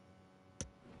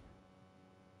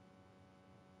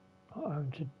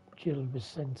 Home to Gil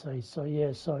Vicente. So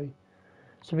yeah, so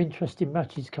some interesting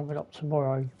matches coming up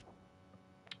tomorrow.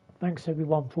 Thanks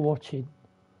everyone for watching.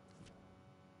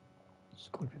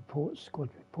 Squad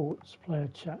reports, player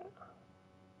chat.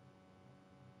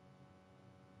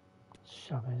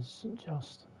 Chavez, St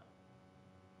Justin.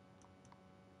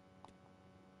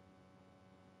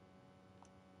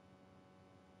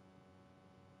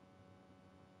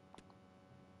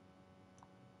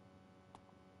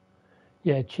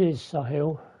 Yeah, cheers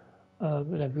Sahil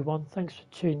and everyone. Thanks for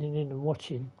tuning in and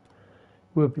watching.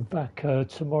 We'll be back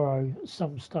tomorrow at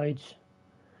some stage.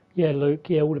 Yeah, Luke,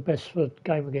 yeah, all the best for the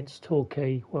game against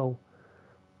Torquay. Well,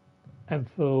 and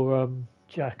for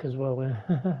Jack as well.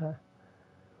 Yeah.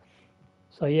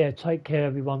 So yeah, take care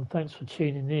everyone. Thanks for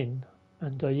tuning in.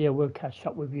 And yeah, we'll catch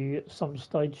up with you at some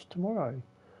stage tomorrow.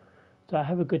 So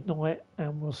have a good night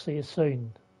and we'll see you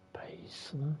soon.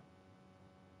 Peace.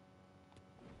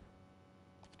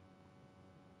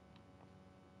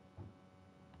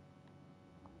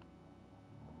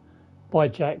 Bye,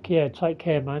 Jack. Yeah, take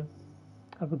care, man.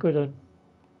 Have a good one.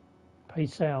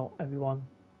 Peace out, everyone.